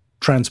two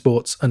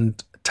transports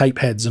and tape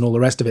heads and all the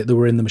rest of it that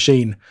were in the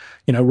machine,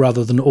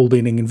 rather than all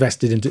being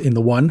invested in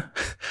the one.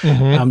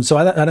 Mm-hmm. So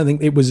I don't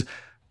think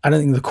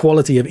the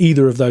quality of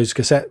either of those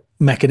cassette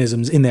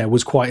mechanisms in there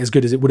was quite as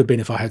good as it would have been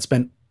if I had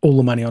spent all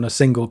the money on a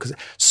single cassette.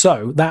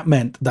 So that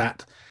meant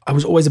that I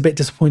was always a bit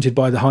disappointed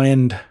by the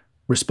high-end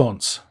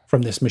response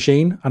from this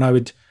machine. And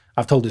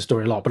I've told this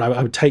story a lot, but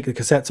I would take the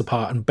cassettes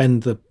apart and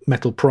bend the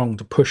metal prong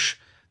to push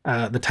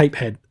the tape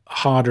head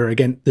harder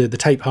against the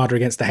tape harder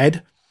against the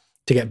head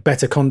to get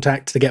better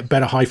contact, to get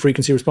better high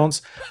frequency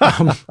response.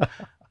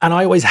 And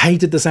I always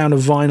hated the sound of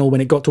vinyl when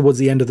it got towards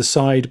the end of the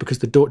side because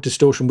the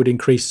distortion would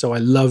increase. So I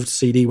loved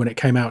CD when it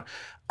came out.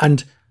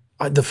 And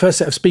the first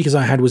set of speakers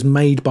I had was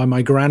made by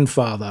my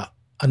grandfather,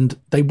 and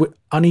they were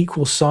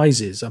unequal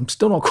sizes. I'm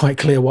still not quite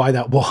clear why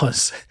that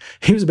was.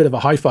 He was a bit of a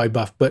hi-fi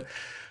buff, and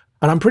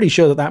I'm pretty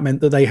sure that meant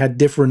that they had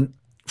different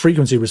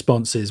frequency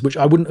responses, which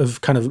I wouldn't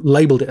have kind of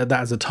labeled it at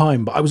that as a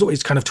time, but I was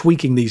always kind of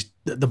tweaking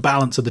the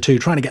balance of the two,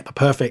 trying to get the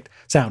perfect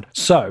sound.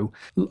 So,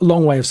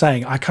 long way of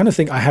saying, I kind of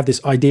think I have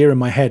this idea in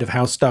my head of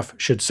how stuff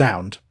should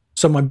sound.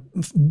 So my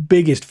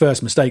biggest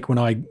first mistake when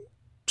I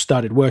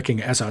started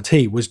working at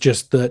SRT was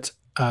just that,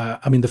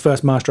 the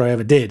first master I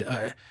ever did,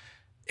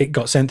 it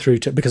got sent through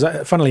to, because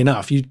funnily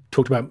enough, you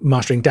talked about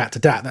mastering DAT to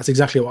DAT. That's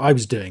exactly what I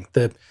was doing.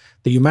 The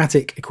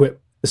U-matic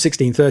equipment, the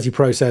 1630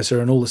 processor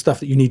and all the stuff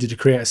that you needed to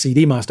create a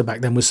CD master back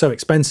then was so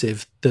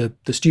expensive. The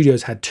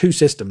studios had two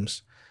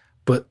systems,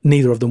 but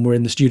neither of them were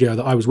in the studio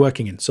that I was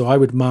working in. So I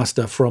would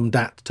master from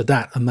DAT to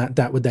DAT, and that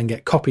DAT would then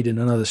get copied in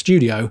another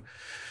studio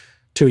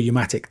to a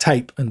U-matic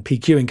tape and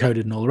PQ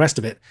encoded and all the rest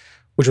of it,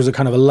 which was a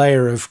kind of a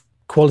layer of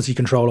quality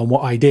control on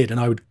what I did. And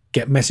I would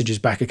get messages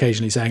back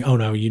occasionally saying, oh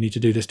no, you need to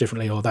do this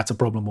differently, or that's a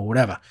problem, or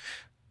whatever.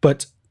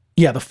 But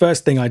yeah, the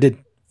first thing I did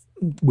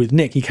with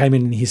Nick, he came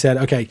in and he said,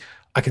 okay,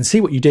 I can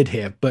see what you did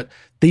here, but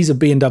these are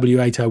B&W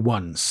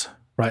 801s,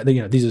 right?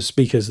 These are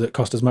speakers that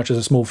cost as much as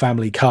a small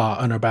family car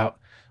and are about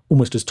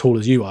almost as tall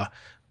as you are.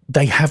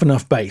 They have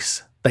enough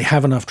bass. They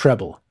have enough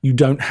treble. You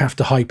don't have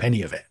to hype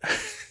any of it.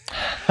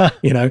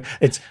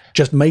 It's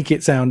just make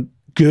it sound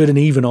good and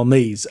even on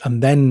these,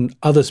 and then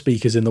other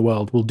speakers in the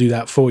world will do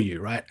that for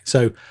you, right?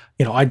 So,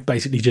 I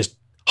basically just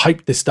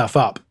hyped this stuff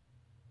up,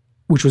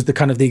 which was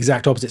the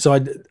exact opposite.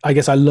 So I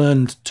guess I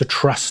learned to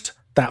trust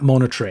that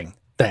monitoring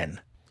then.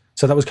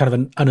 So that was kind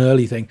of an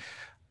early thing.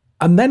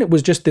 And then it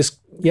was just this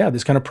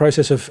kind of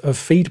process of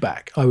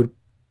feedback. I would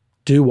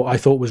do what I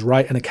thought was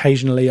right, and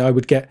occasionally I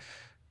would get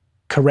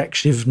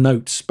corrective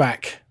notes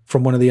back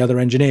from one of the other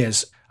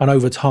engineers. And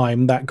over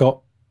time, that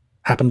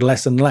happened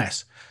less and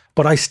less.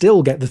 But I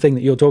still get the thing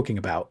that you're talking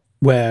about,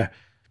 where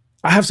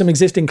I have some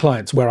existing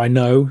clients where I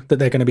know that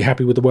they're going to be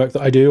happy with the work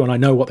that I do, and I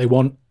know what they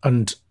want,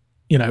 and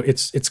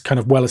it's kind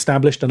of well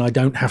established, and I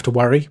don't have to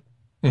worry.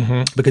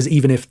 Mm-hmm. Because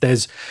even if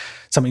there's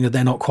something that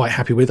they're not quite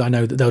happy with, I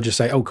know that they'll just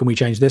say, oh, can we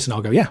change this? And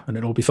I'll go, yeah, and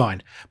it'll be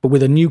fine. But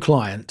with a new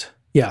client,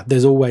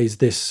 there's always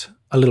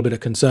a little bit of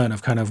concern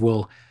of kind of,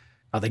 well,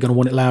 are they going to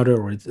want it louder,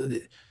 or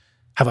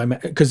have I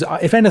because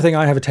if anything,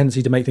 I have a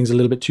tendency to make things a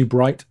little bit too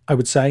bright, I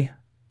would say.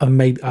 And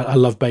maybe I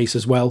love bass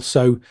as well.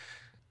 So,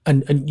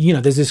 and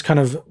there's this kind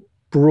of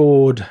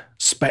broad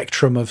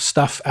spectrum of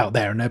stuff out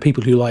there, and there are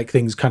people who like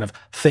things kind of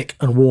thick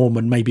and warm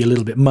and maybe a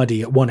little bit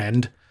muddy at one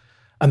end.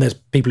 And there's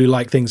people who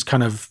like things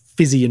kind of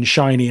fizzy and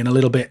shiny and a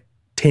little bit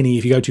tinny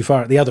if you go too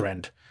far at the other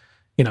end.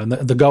 And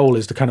the goal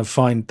is to kind of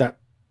find that,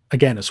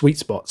 again, a sweet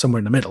spot somewhere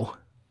in the middle.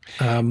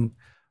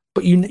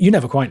 But you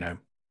never quite know.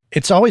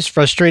 It's always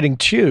frustrating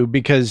too,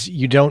 because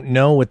you don't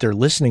know what they're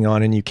listening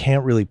on and you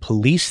can't really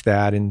police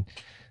that. And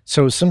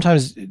so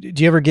sometimes, do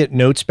you ever get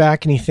notes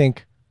back and you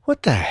think,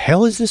 what the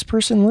hell is this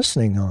person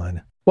listening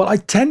on? Well,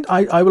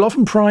 I will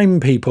often prime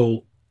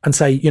people and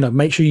say,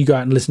 make sure you go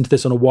out and listen to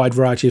this on a wide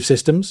variety of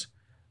systems.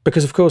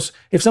 Because, of course,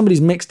 if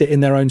somebody's mixed it in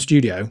their own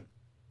studio,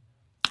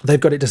 they've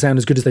got it to sound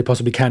as good as they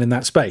possibly can in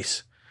that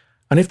space.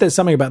 And if there's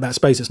something about that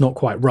space that's not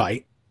quite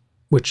right,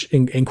 which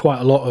in quite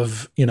a lot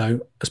of,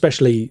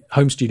 especially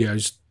home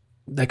studios,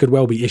 there could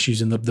well be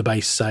issues in the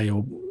bass, say,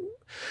 or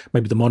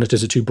maybe the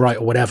monitors are too bright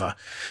or whatever.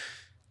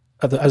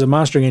 As a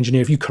mastering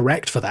engineer, if you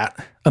correct for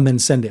that and then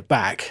send it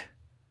back,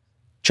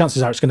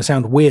 chances are it's going to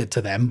sound weird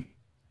to them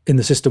in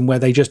the system where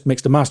they just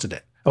mixed and mastered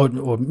it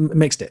or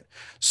mixed it.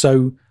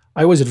 So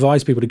I always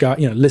advise people to go,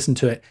 listen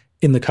to it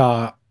in the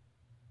car,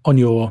 on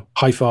your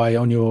hi-fi,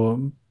 on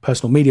your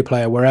personal media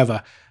player,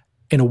 wherever,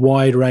 in a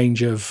wide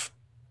range of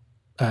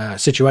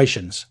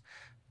situations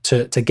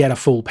to get a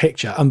full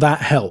picture. And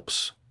that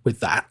helps with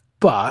that.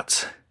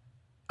 But,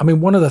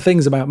 one of the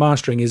things about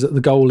mastering is that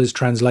the goal is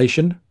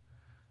translation.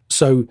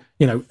 So,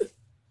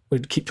 we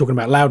keep talking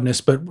about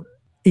loudness, but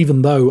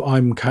even though I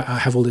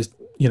have all this,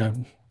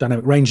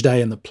 dynamic range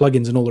day and the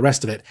plugins and all the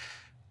rest of it,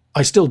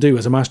 I still do,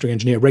 as a mastering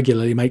engineer,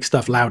 regularly make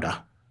stuff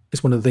louder.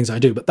 It's one of the things I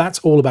do. But that's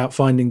all about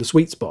finding the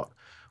sweet spot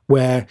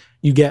where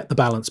you get the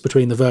balance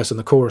between the verse and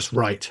the chorus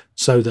right,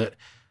 so that,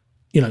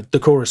 the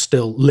chorus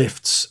still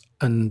lifts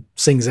and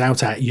sings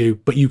out at you,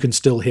 but you can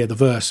still hear the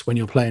verse when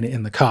you're playing it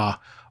in the car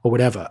or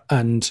whatever.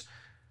 And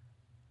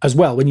as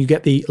well, when you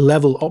get the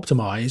level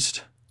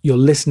optimized, you're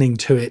listening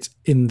to it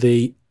in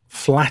the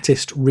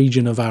flattest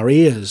region of our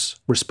ears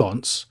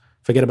response.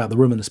 Forget about the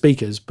room and the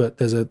speakers, but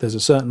there's a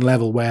certain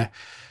level where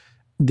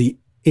the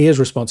ears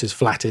response is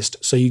flattest,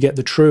 so you get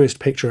the truest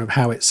picture of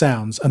how it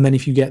sounds. And then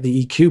if you get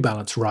the EQ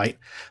balance right,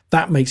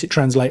 that makes it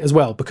translate as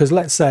well. Because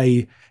let's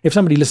say if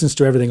somebody listens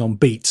to everything on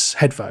Beats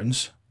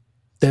headphones,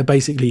 they're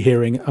basically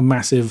hearing a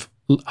massive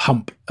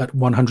hump at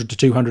 100 to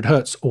 200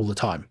 hertz all the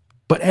time.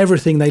 But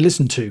everything they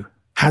listen to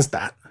has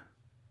that.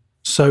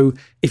 So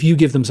if you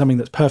give them something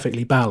that's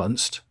perfectly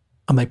balanced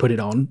and they put it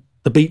on,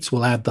 the beats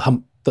will add the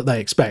hump that they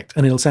expect,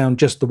 and it'll sound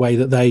just the way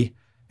that they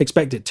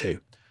expect it to.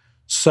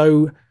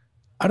 So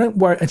I don't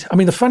worry. I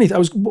mean, the funny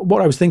thing,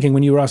 what I was thinking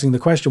when you were asking the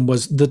question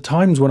was the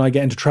times when I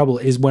get into trouble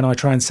is when I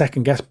try and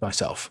second guess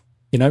myself.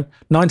 9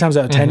 times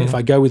out of 10, if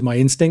I go with my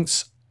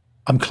instincts,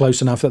 I'm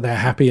close enough that they're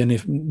happy, and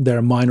if there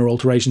are minor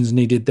alterations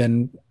needed,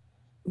 then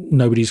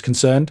nobody's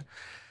concerned.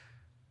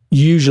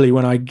 Usually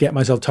when I get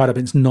myself tied up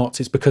in knots,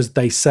 it's because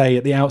they say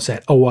at the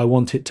outset, oh, I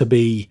want it to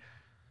be,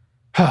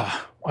 I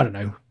don't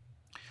know,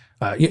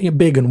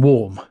 big and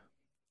warm.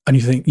 And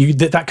you think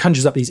that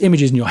conjures up these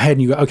images in your head,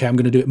 and you go, okay, I'm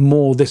going to do it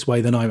more this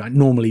way than I might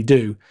normally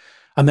do.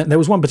 And then there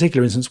was one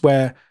particular instance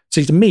where,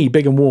 see, to me,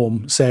 big and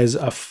warm says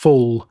a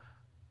full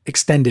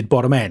extended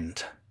bottom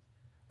end.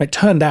 It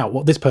turned out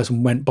what this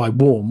person went by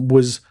warm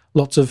was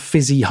lots of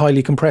fizzy,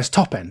 highly compressed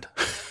top end.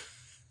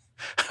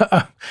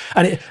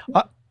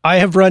 I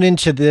have run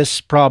into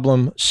this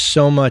problem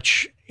so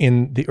much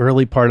in the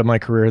early part of my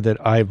career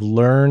that I've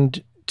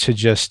learned to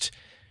just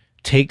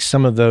take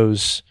some of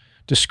those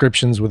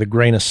descriptions with a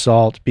grain of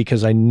salt,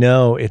 because I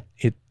know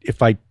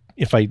if I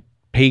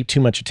pay too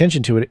much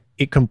attention to it,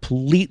 it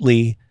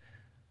completely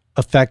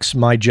affects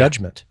my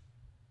judgment.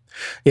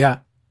 Yeah.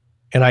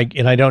 And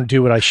I don't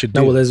do what I should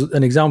do. No, well, there's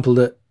an example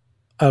that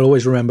I'll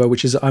always remember,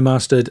 which is I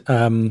mastered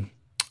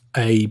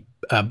a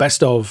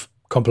best of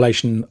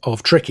compilation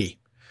of Tricky,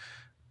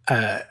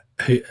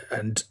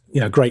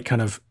 great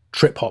kind of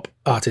trip hop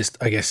artist,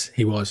 I guess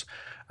he was.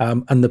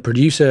 And the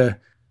producer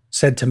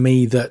said to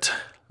me that,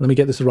 let me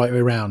get this the right way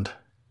around.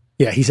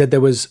 Yeah, he said,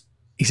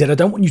 I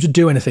don't want you to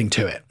do anything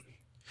to it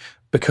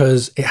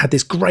because it had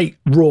this great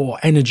raw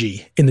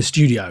energy in the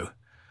studio.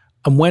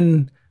 And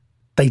when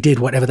they did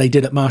whatever they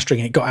did at mastering,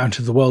 it got out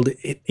into the world,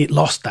 it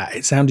lost that.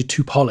 It sounded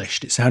too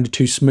polished. It sounded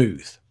too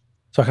smooth.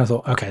 So I kind of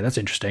thought, okay, that's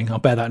interesting. I'll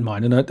bear that in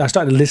mind. And I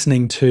started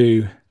listening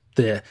to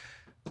the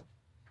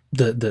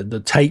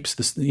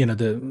tapes,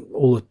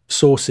 all the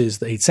sources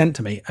that he'd sent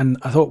to me. And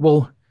I thought,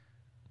 well,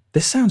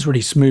 this sounds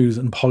really smooth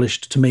and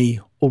polished to me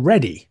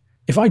already.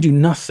 If I do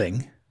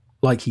nothing,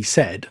 like he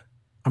said,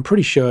 I'm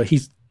pretty sure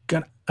he's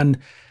going to,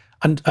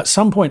 and at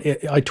some point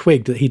I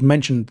twigged that he'd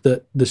mentioned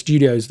that the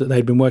studios that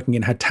they'd been working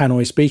in had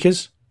Tannoy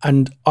speakers.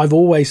 And I've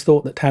always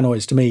thought that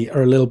Tannoys to me are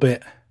have a little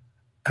bit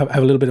of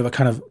a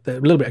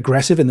little bit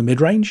aggressive in the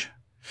mid-range,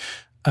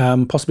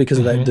 possibly because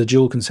of the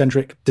dual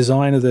concentric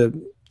design of the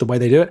way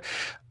they do it.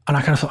 And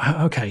I kind of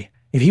thought, okay,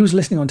 if he was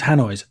listening on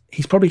Tannoys,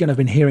 he's probably going to have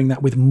been hearing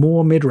that with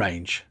more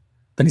mid-range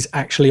than is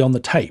actually on the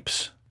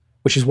tapes,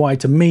 which is why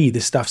to me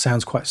this stuff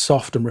sounds quite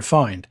soft and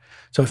refined.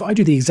 So if I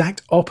do the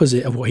exact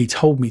opposite of what he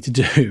told me to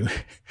do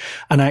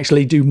and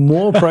actually do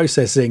more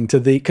processing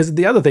because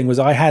the other thing was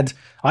I had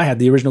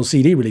the original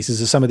CD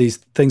releases of some of these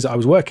things that I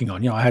was working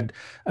on. I had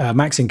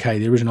Max in K,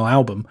 the original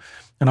album,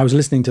 and I was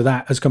listening to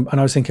that and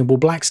I was thinking, well,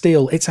 Black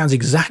Steel, it sounds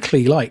to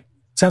me like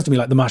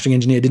the mastering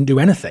engineer didn't do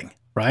anything,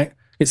 right?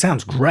 It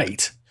sounds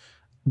great,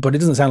 but it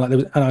doesn't sound like there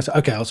was, and I said,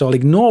 okay, so I'll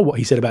ignore what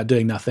he said about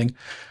doing nothing,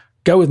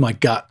 go with my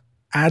gut,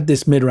 add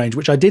this mid-range,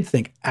 which I did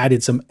think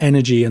added some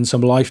energy and some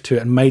life to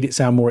it and made it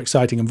sound more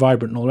exciting and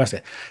vibrant and all the rest of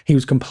it. He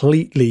was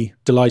completely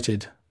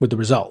delighted with the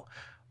result,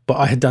 but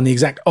I had done the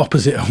exact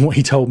opposite of what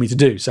he told me to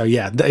do. So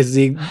yeah, that's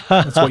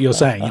what you're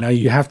saying.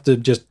 You have to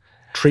just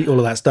treat all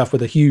of that stuff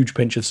with a huge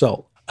pinch of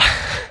salt.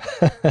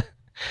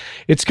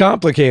 It's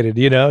complicated,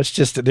 it's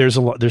just,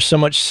 there's so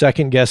much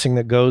second guessing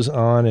that goes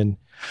on. And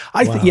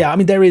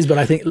there is, but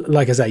I think,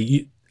 like I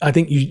say, I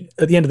think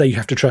at the end of the day, you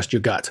have to trust your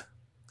gut.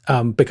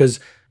 Because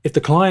if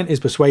the client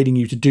is persuading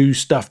you to do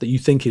stuff that you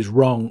think is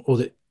wrong or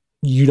that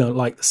you don't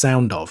like the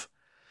sound of,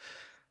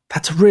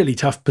 that's a really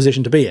tough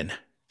position to be in,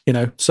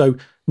 So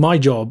my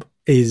job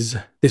is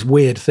this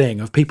weird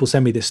thing of people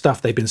send me this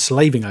stuff they've been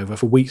slaving over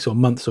for weeks or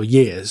months or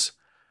years.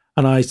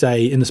 And I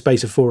say in the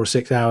space of 4 or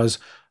 6 hours,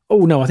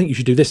 oh no, I think you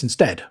should do this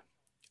instead.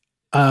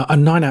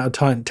 And 9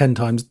 out of 10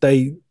 times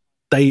they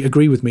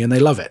agree with me and they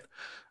love it.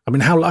 I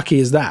mean, how lucky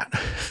is that?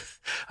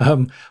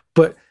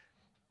 But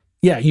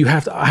yeah,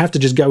 I have to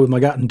just go with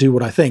my gut and do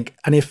what I think.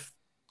 And if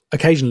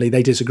occasionally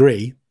they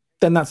disagree,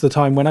 then that's the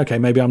time when, okay,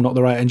 maybe I'm not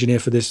the right engineer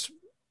for this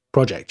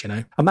project,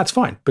 and that's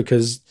fine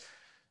because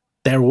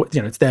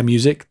it's their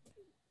music.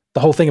 The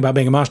whole thing about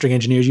being a mastering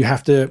engineer is you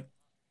have to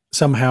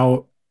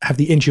somehow have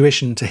the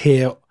intuition to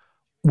hear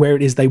where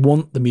it is they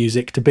want the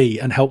music to be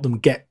and help them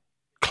get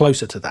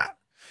closer to that.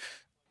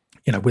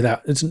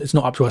 Without, it's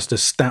not up to us to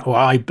stamp, or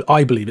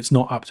I believe it's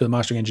not up to the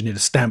mastering engineer to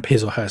stamp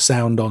his or her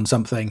sound on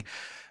something.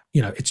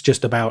 It's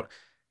just about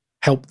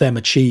help them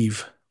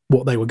achieve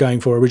what they were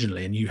going for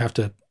originally. And you have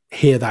to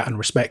hear that and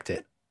respect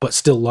it, but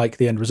still like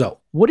the end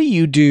result. What do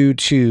you do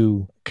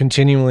to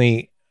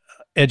continually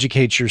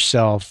educate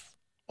yourself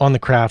on the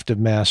craft of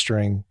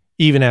mastering,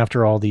 even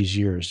after all these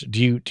years?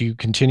 Do you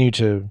continue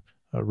to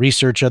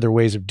research other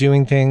ways of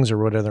doing things or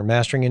what other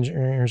mastering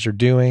engineers are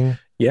doing?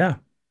 Yeah.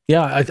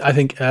 I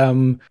think,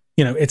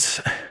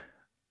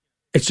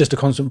 it's just a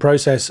constant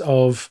process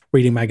of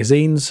reading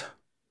magazines,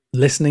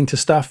 listening to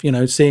stuff,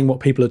 seeing what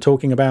people are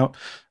talking about,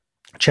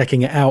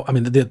 checking it out. I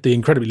mean, the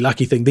incredibly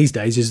lucky thing these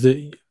days is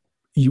that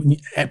you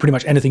pretty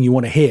much anything you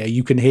want to hear,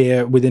 you can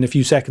hear within a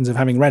few seconds of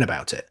having read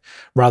about it,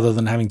 rather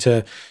than having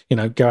to,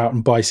 go out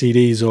and buy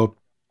CDs or,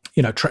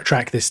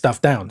 track this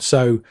stuff down.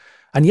 So,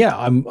 and yeah,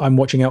 I'm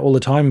watching out all the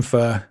time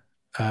for,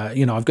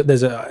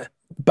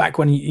 back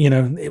when,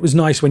 it was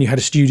nice when you had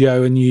a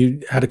studio and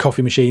you had a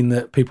coffee machine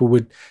that people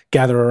would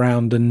gather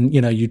around and,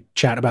 you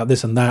chat about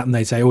this and that, and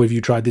they'd say, oh, have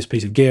you tried this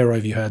piece of gear, or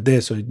have you heard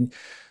this, or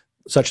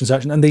such and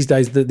such. And these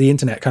days the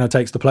internet kind of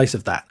takes the place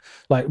of that.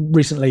 Like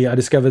recently I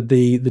discovered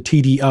the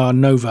TDR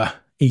Nova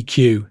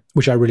EQ,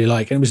 which I really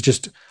like. And it was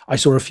just, I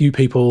saw a few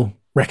people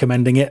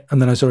recommending it,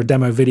 and then I saw a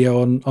demo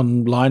video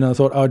online, and I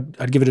thought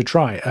I'd give it a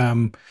try.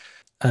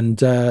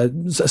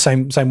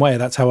 Same way,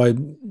 that's how I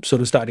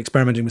sort of started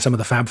experimenting with some of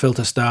the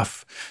FabFilter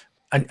stuff.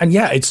 And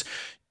yeah, it's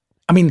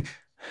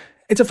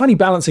a funny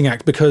balancing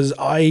act, because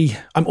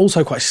I'm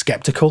also quite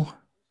skeptical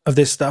of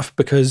this stuff,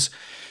 because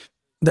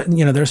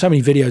there are so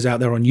many videos out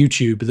there on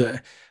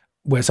YouTube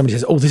where somebody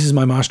says, oh, this is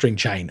my mastering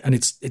chain, and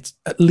it's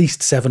at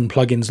least 7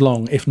 plugins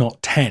long, if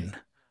not 10.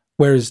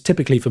 Whereas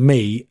typically for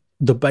me,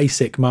 the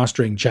basic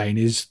mastering chain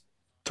is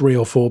 3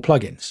 or 4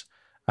 plugins.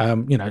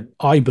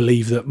 I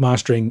believe that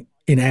mastering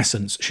in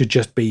essence should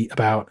just be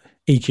about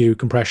EQ,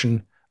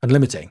 compression, and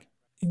limiting.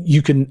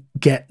 You can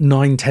get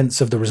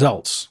 9/10 of the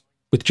results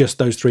with just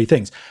those 3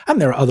 things.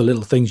 And there are other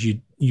little things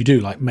you do,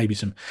 like maybe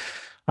some,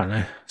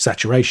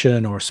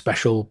 saturation, or a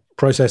special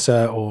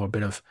processor, or a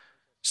bit of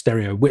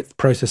stereo width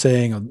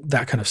processing, or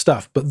that kind of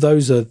stuff. But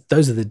those are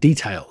the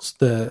details.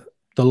 The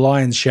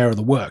lion's share of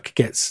the work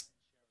gets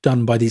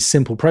done by these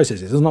simple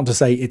processes. It's not to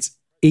say it's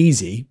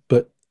easy,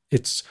 but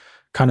it's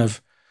kind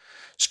of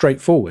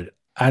straightforward.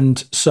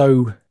 And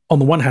so on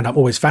the one hand, I'm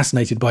always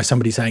fascinated by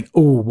somebody saying,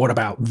 oh, what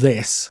about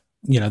this?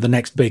 The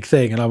next big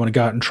thing, and I want to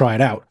go out and try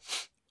it out.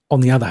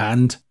 On the other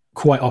hand,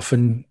 quite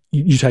often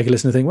you take a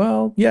listen and think,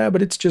 well, yeah,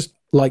 but it's just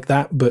like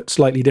that, but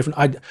slightly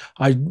different.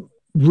 I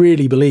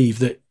really believe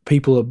that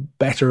people are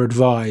better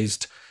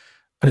advised,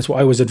 and it's what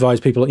I always advise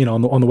people,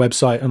 on the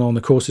website and on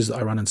the courses that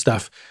I run and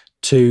stuff,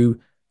 to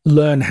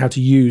learn how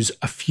to use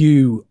a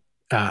few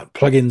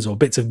plugins or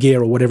bits of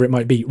gear or whatever it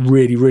might be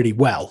really, really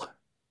well,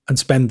 and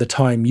spend the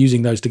time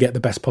using those to get the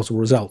best possible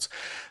results,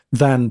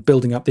 than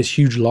building up this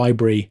huge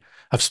library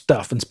of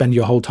stuff and spend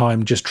your whole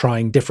time just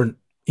trying different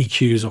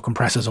EQs or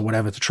compressors or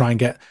whatever to try and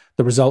get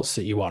the results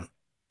that you want.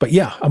 But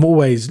yeah, I'm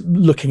always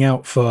looking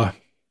out for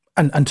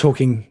and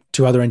talking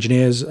to other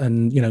engineers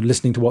and,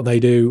 listening to what they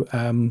do.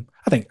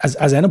 I think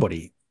as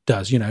anybody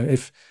does,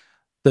 if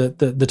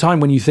the time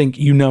when you think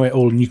you know it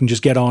all and you can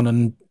just get on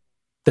and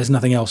there's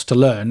nothing else to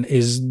learn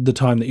is the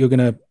time that you're going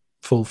to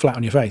fall flat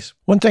on your face.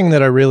 One thing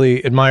that I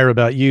really admire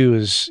about you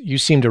is you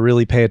seem to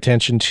really pay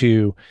attention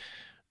to,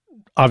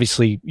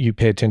 obviously you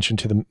pay attention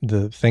to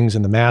the things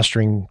in the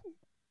mastering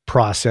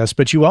process,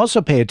 but you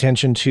also pay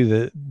attention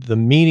to the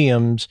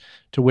mediums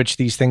to which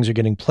these things are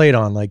getting played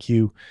on. Like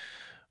you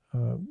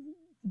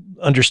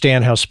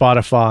understand how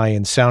Spotify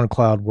and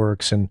SoundCloud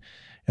works and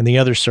the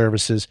other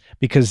services,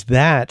 because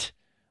that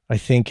I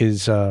think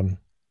is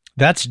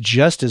that's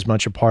just as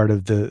much a part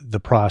of the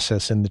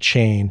process and the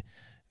chain,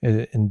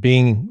 and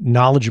being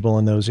knowledgeable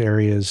in those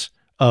areas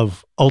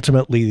of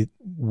ultimately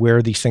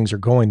where these things are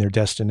going, their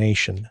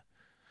destination.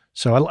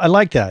 So I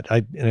like that.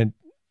 And it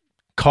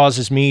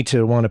causes me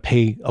to want to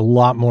pay a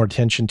lot more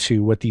attention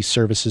to what these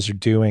services are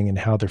doing and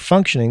how they're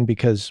functioning,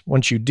 because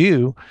once you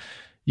do,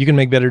 you can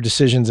make better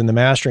decisions in the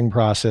mastering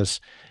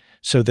process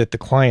so that the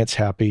client's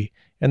happy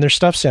and their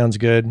stuff sounds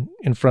good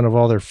in front of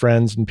all their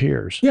friends and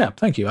peers. Yeah,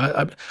 thank you.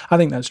 I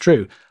think that's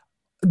true.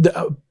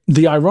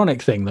 The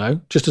ironic thing,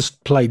 though, just to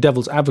play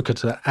devil's advocate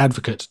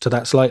to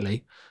that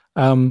slightly,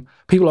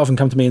 people often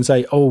come to me and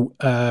say, oh,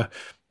 are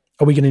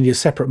we going to need a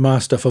separate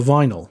master for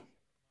vinyl?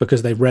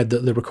 Because they've read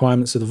that the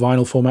requirements of the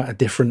vinyl format are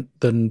different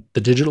than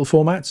the digital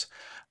formats.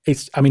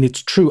 It's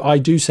true. I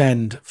do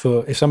send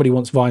if somebody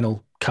wants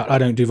vinyl cut, I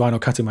don't do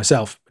vinyl cutting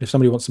myself, but if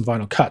somebody wants some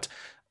vinyl cut,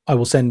 I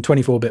will send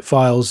 24-bit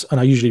files, and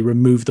I usually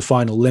remove the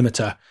final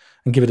limiter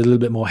and give it a little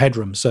bit more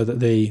headroom so that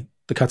the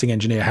cutting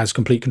engineer has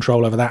complete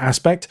control over that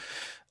aspect.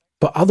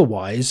 But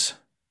otherwise,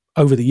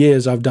 over the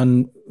years, I've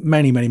done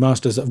many, many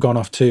masters that have gone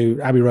off to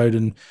Abbey Road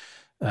and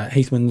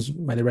Heathman's,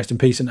 may they rest in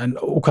peace, and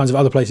all kinds of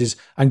other places,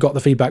 and got the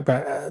feedback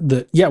back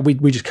that, yeah,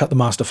 we just cut the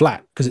master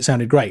flat because it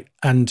sounded great.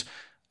 And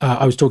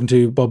I was talking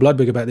to Bob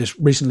Ludwig about this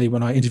recently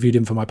when I interviewed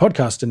him for my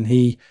podcast, and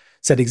he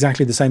said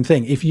exactly the same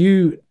thing. If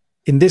you,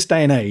 in this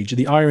day and age,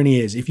 the irony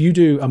is, if you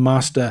do a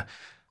master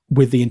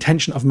with the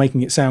intention of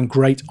making it sound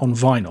great on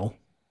vinyl,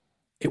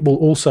 it will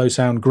also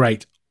sound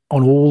great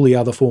on all the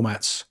other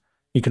formats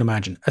you can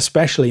imagine,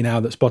 especially now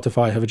that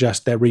Spotify have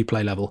adjusted their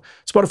replay level.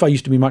 Spotify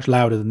used to be much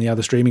louder than the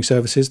other streaming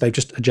services. They've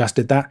just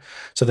adjusted that.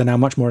 So they're now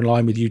much more in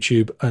line with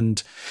YouTube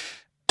and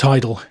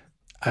Tidal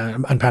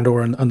and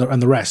Pandora and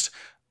the rest.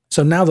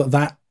 So now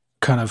that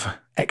kind of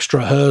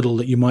extra hurdle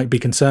that you might be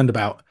concerned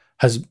about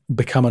has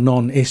become a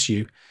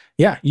non-issue,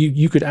 yeah,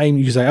 you could aim,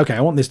 you could say, okay,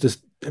 I want this to,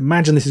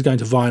 imagine this is going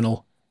to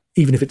vinyl,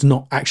 even if it's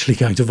not actually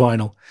going to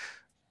vinyl.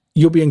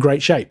 You'll be in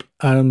great shape.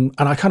 And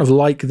I kind of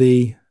like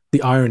the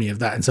the irony of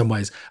that in some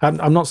ways.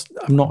 I'm not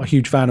a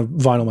huge fan of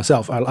vinyl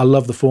myself. I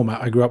love the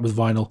format. I grew up with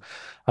vinyl.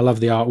 I love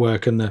the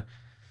artwork and the,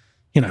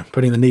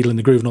 putting the needle in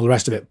the groove and all the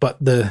rest of it.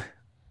 But the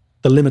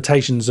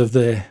limitations of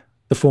the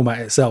format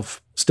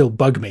itself still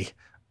bug me.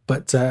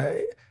 But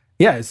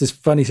it's this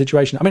funny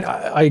situation. I mean,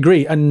 I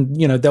agree. And,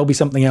 there'll be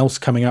something else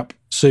coming up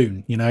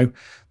soon,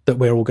 that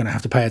we're all going to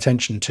have to pay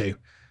attention to,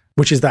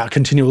 which is that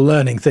continual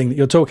learning thing that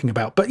you're talking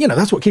about. But,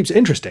 that's what keeps it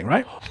interesting,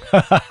 right?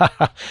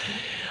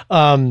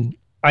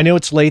 I know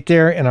it's late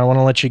there and I want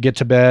to let you get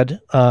to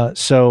bed.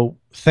 So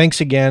thanks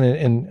again.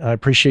 And I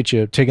appreciate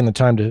you taking the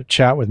time to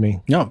chat with me.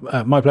 No,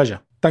 my pleasure.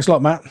 Thanks a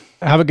lot, Matt.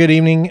 Have a good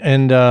evening,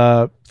 and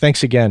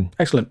thanks again.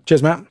 Excellent.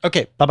 Cheers, Matt.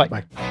 Okay, bye-bye.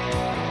 Bye.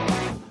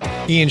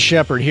 Ian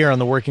Shepherd here on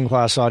the Working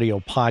Class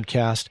Audio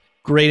Podcast.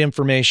 Great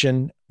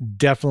information.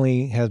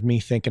 Definitely has me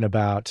thinking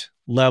about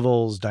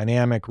levels,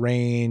 dynamic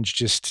range.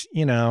 Just,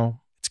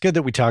 it's good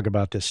that we talk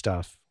about this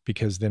stuff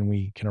because then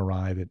we can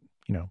arrive at,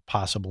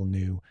 possible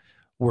new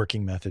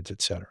working methods,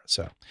 etc.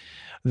 So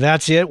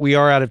that's it. We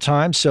are out of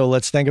time. So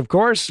let's thank, of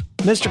course,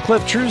 Mr.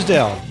 Cliff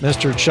Truesdale,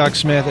 Mr. Chuck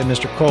Smith, and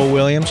Mr. Cole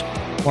Williams.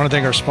 I want to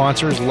thank our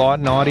sponsors,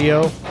 Lawton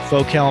Audio,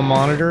 Focal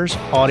Monitors,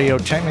 Audio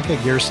Technica,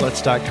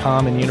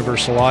 Gearsluts.com, and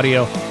Universal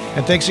Audio.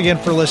 And thanks again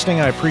for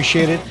listening. I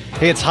appreciate it.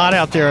 Hey, it's hot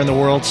out there in the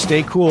world.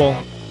 Stay cool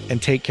and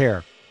take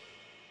care.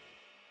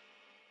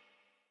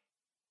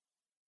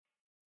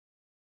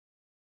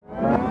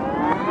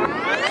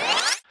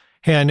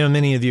 Hey, I know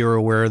many of you are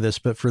aware of this,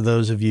 but for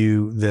those of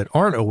you that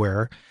aren't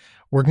aware,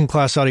 Working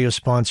Class Audio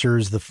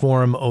sponsors the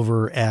forum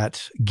over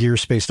at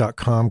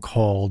gearspace.com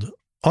called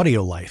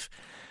Audio Life.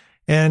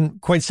 And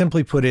quite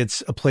simply put,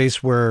 it's a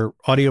place where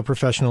audio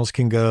professionals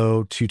can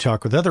go to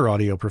talk with other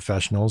audio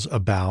professionals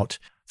about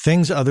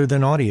things other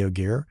than audio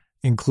gear,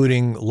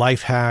 including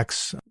life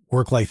hacks,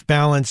 work-life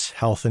balance,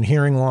 health and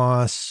hearing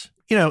loss.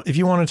 If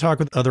you want to talk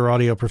with other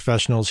audio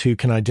professionals who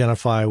can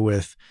identify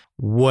with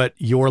what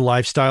your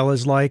lifestyle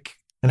is like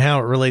and how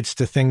it relates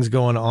to things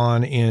going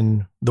on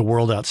in the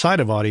world outside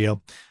of audio,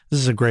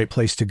 this is a great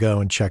place to go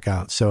and check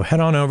out. So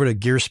head on over to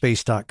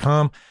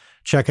gearspace.com,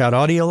 check out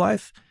Audio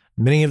Life.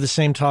 Many of the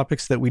same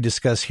topics that we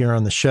discuss here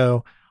on the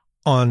show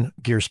on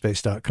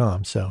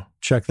gearspace.com. So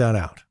check that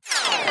out.